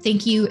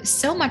 Thank you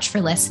so much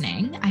for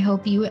listening. I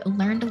hope you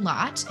learned a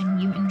lot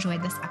and you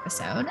enjoyed this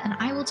episode, and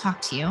I will talk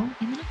to you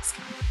in the next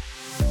one.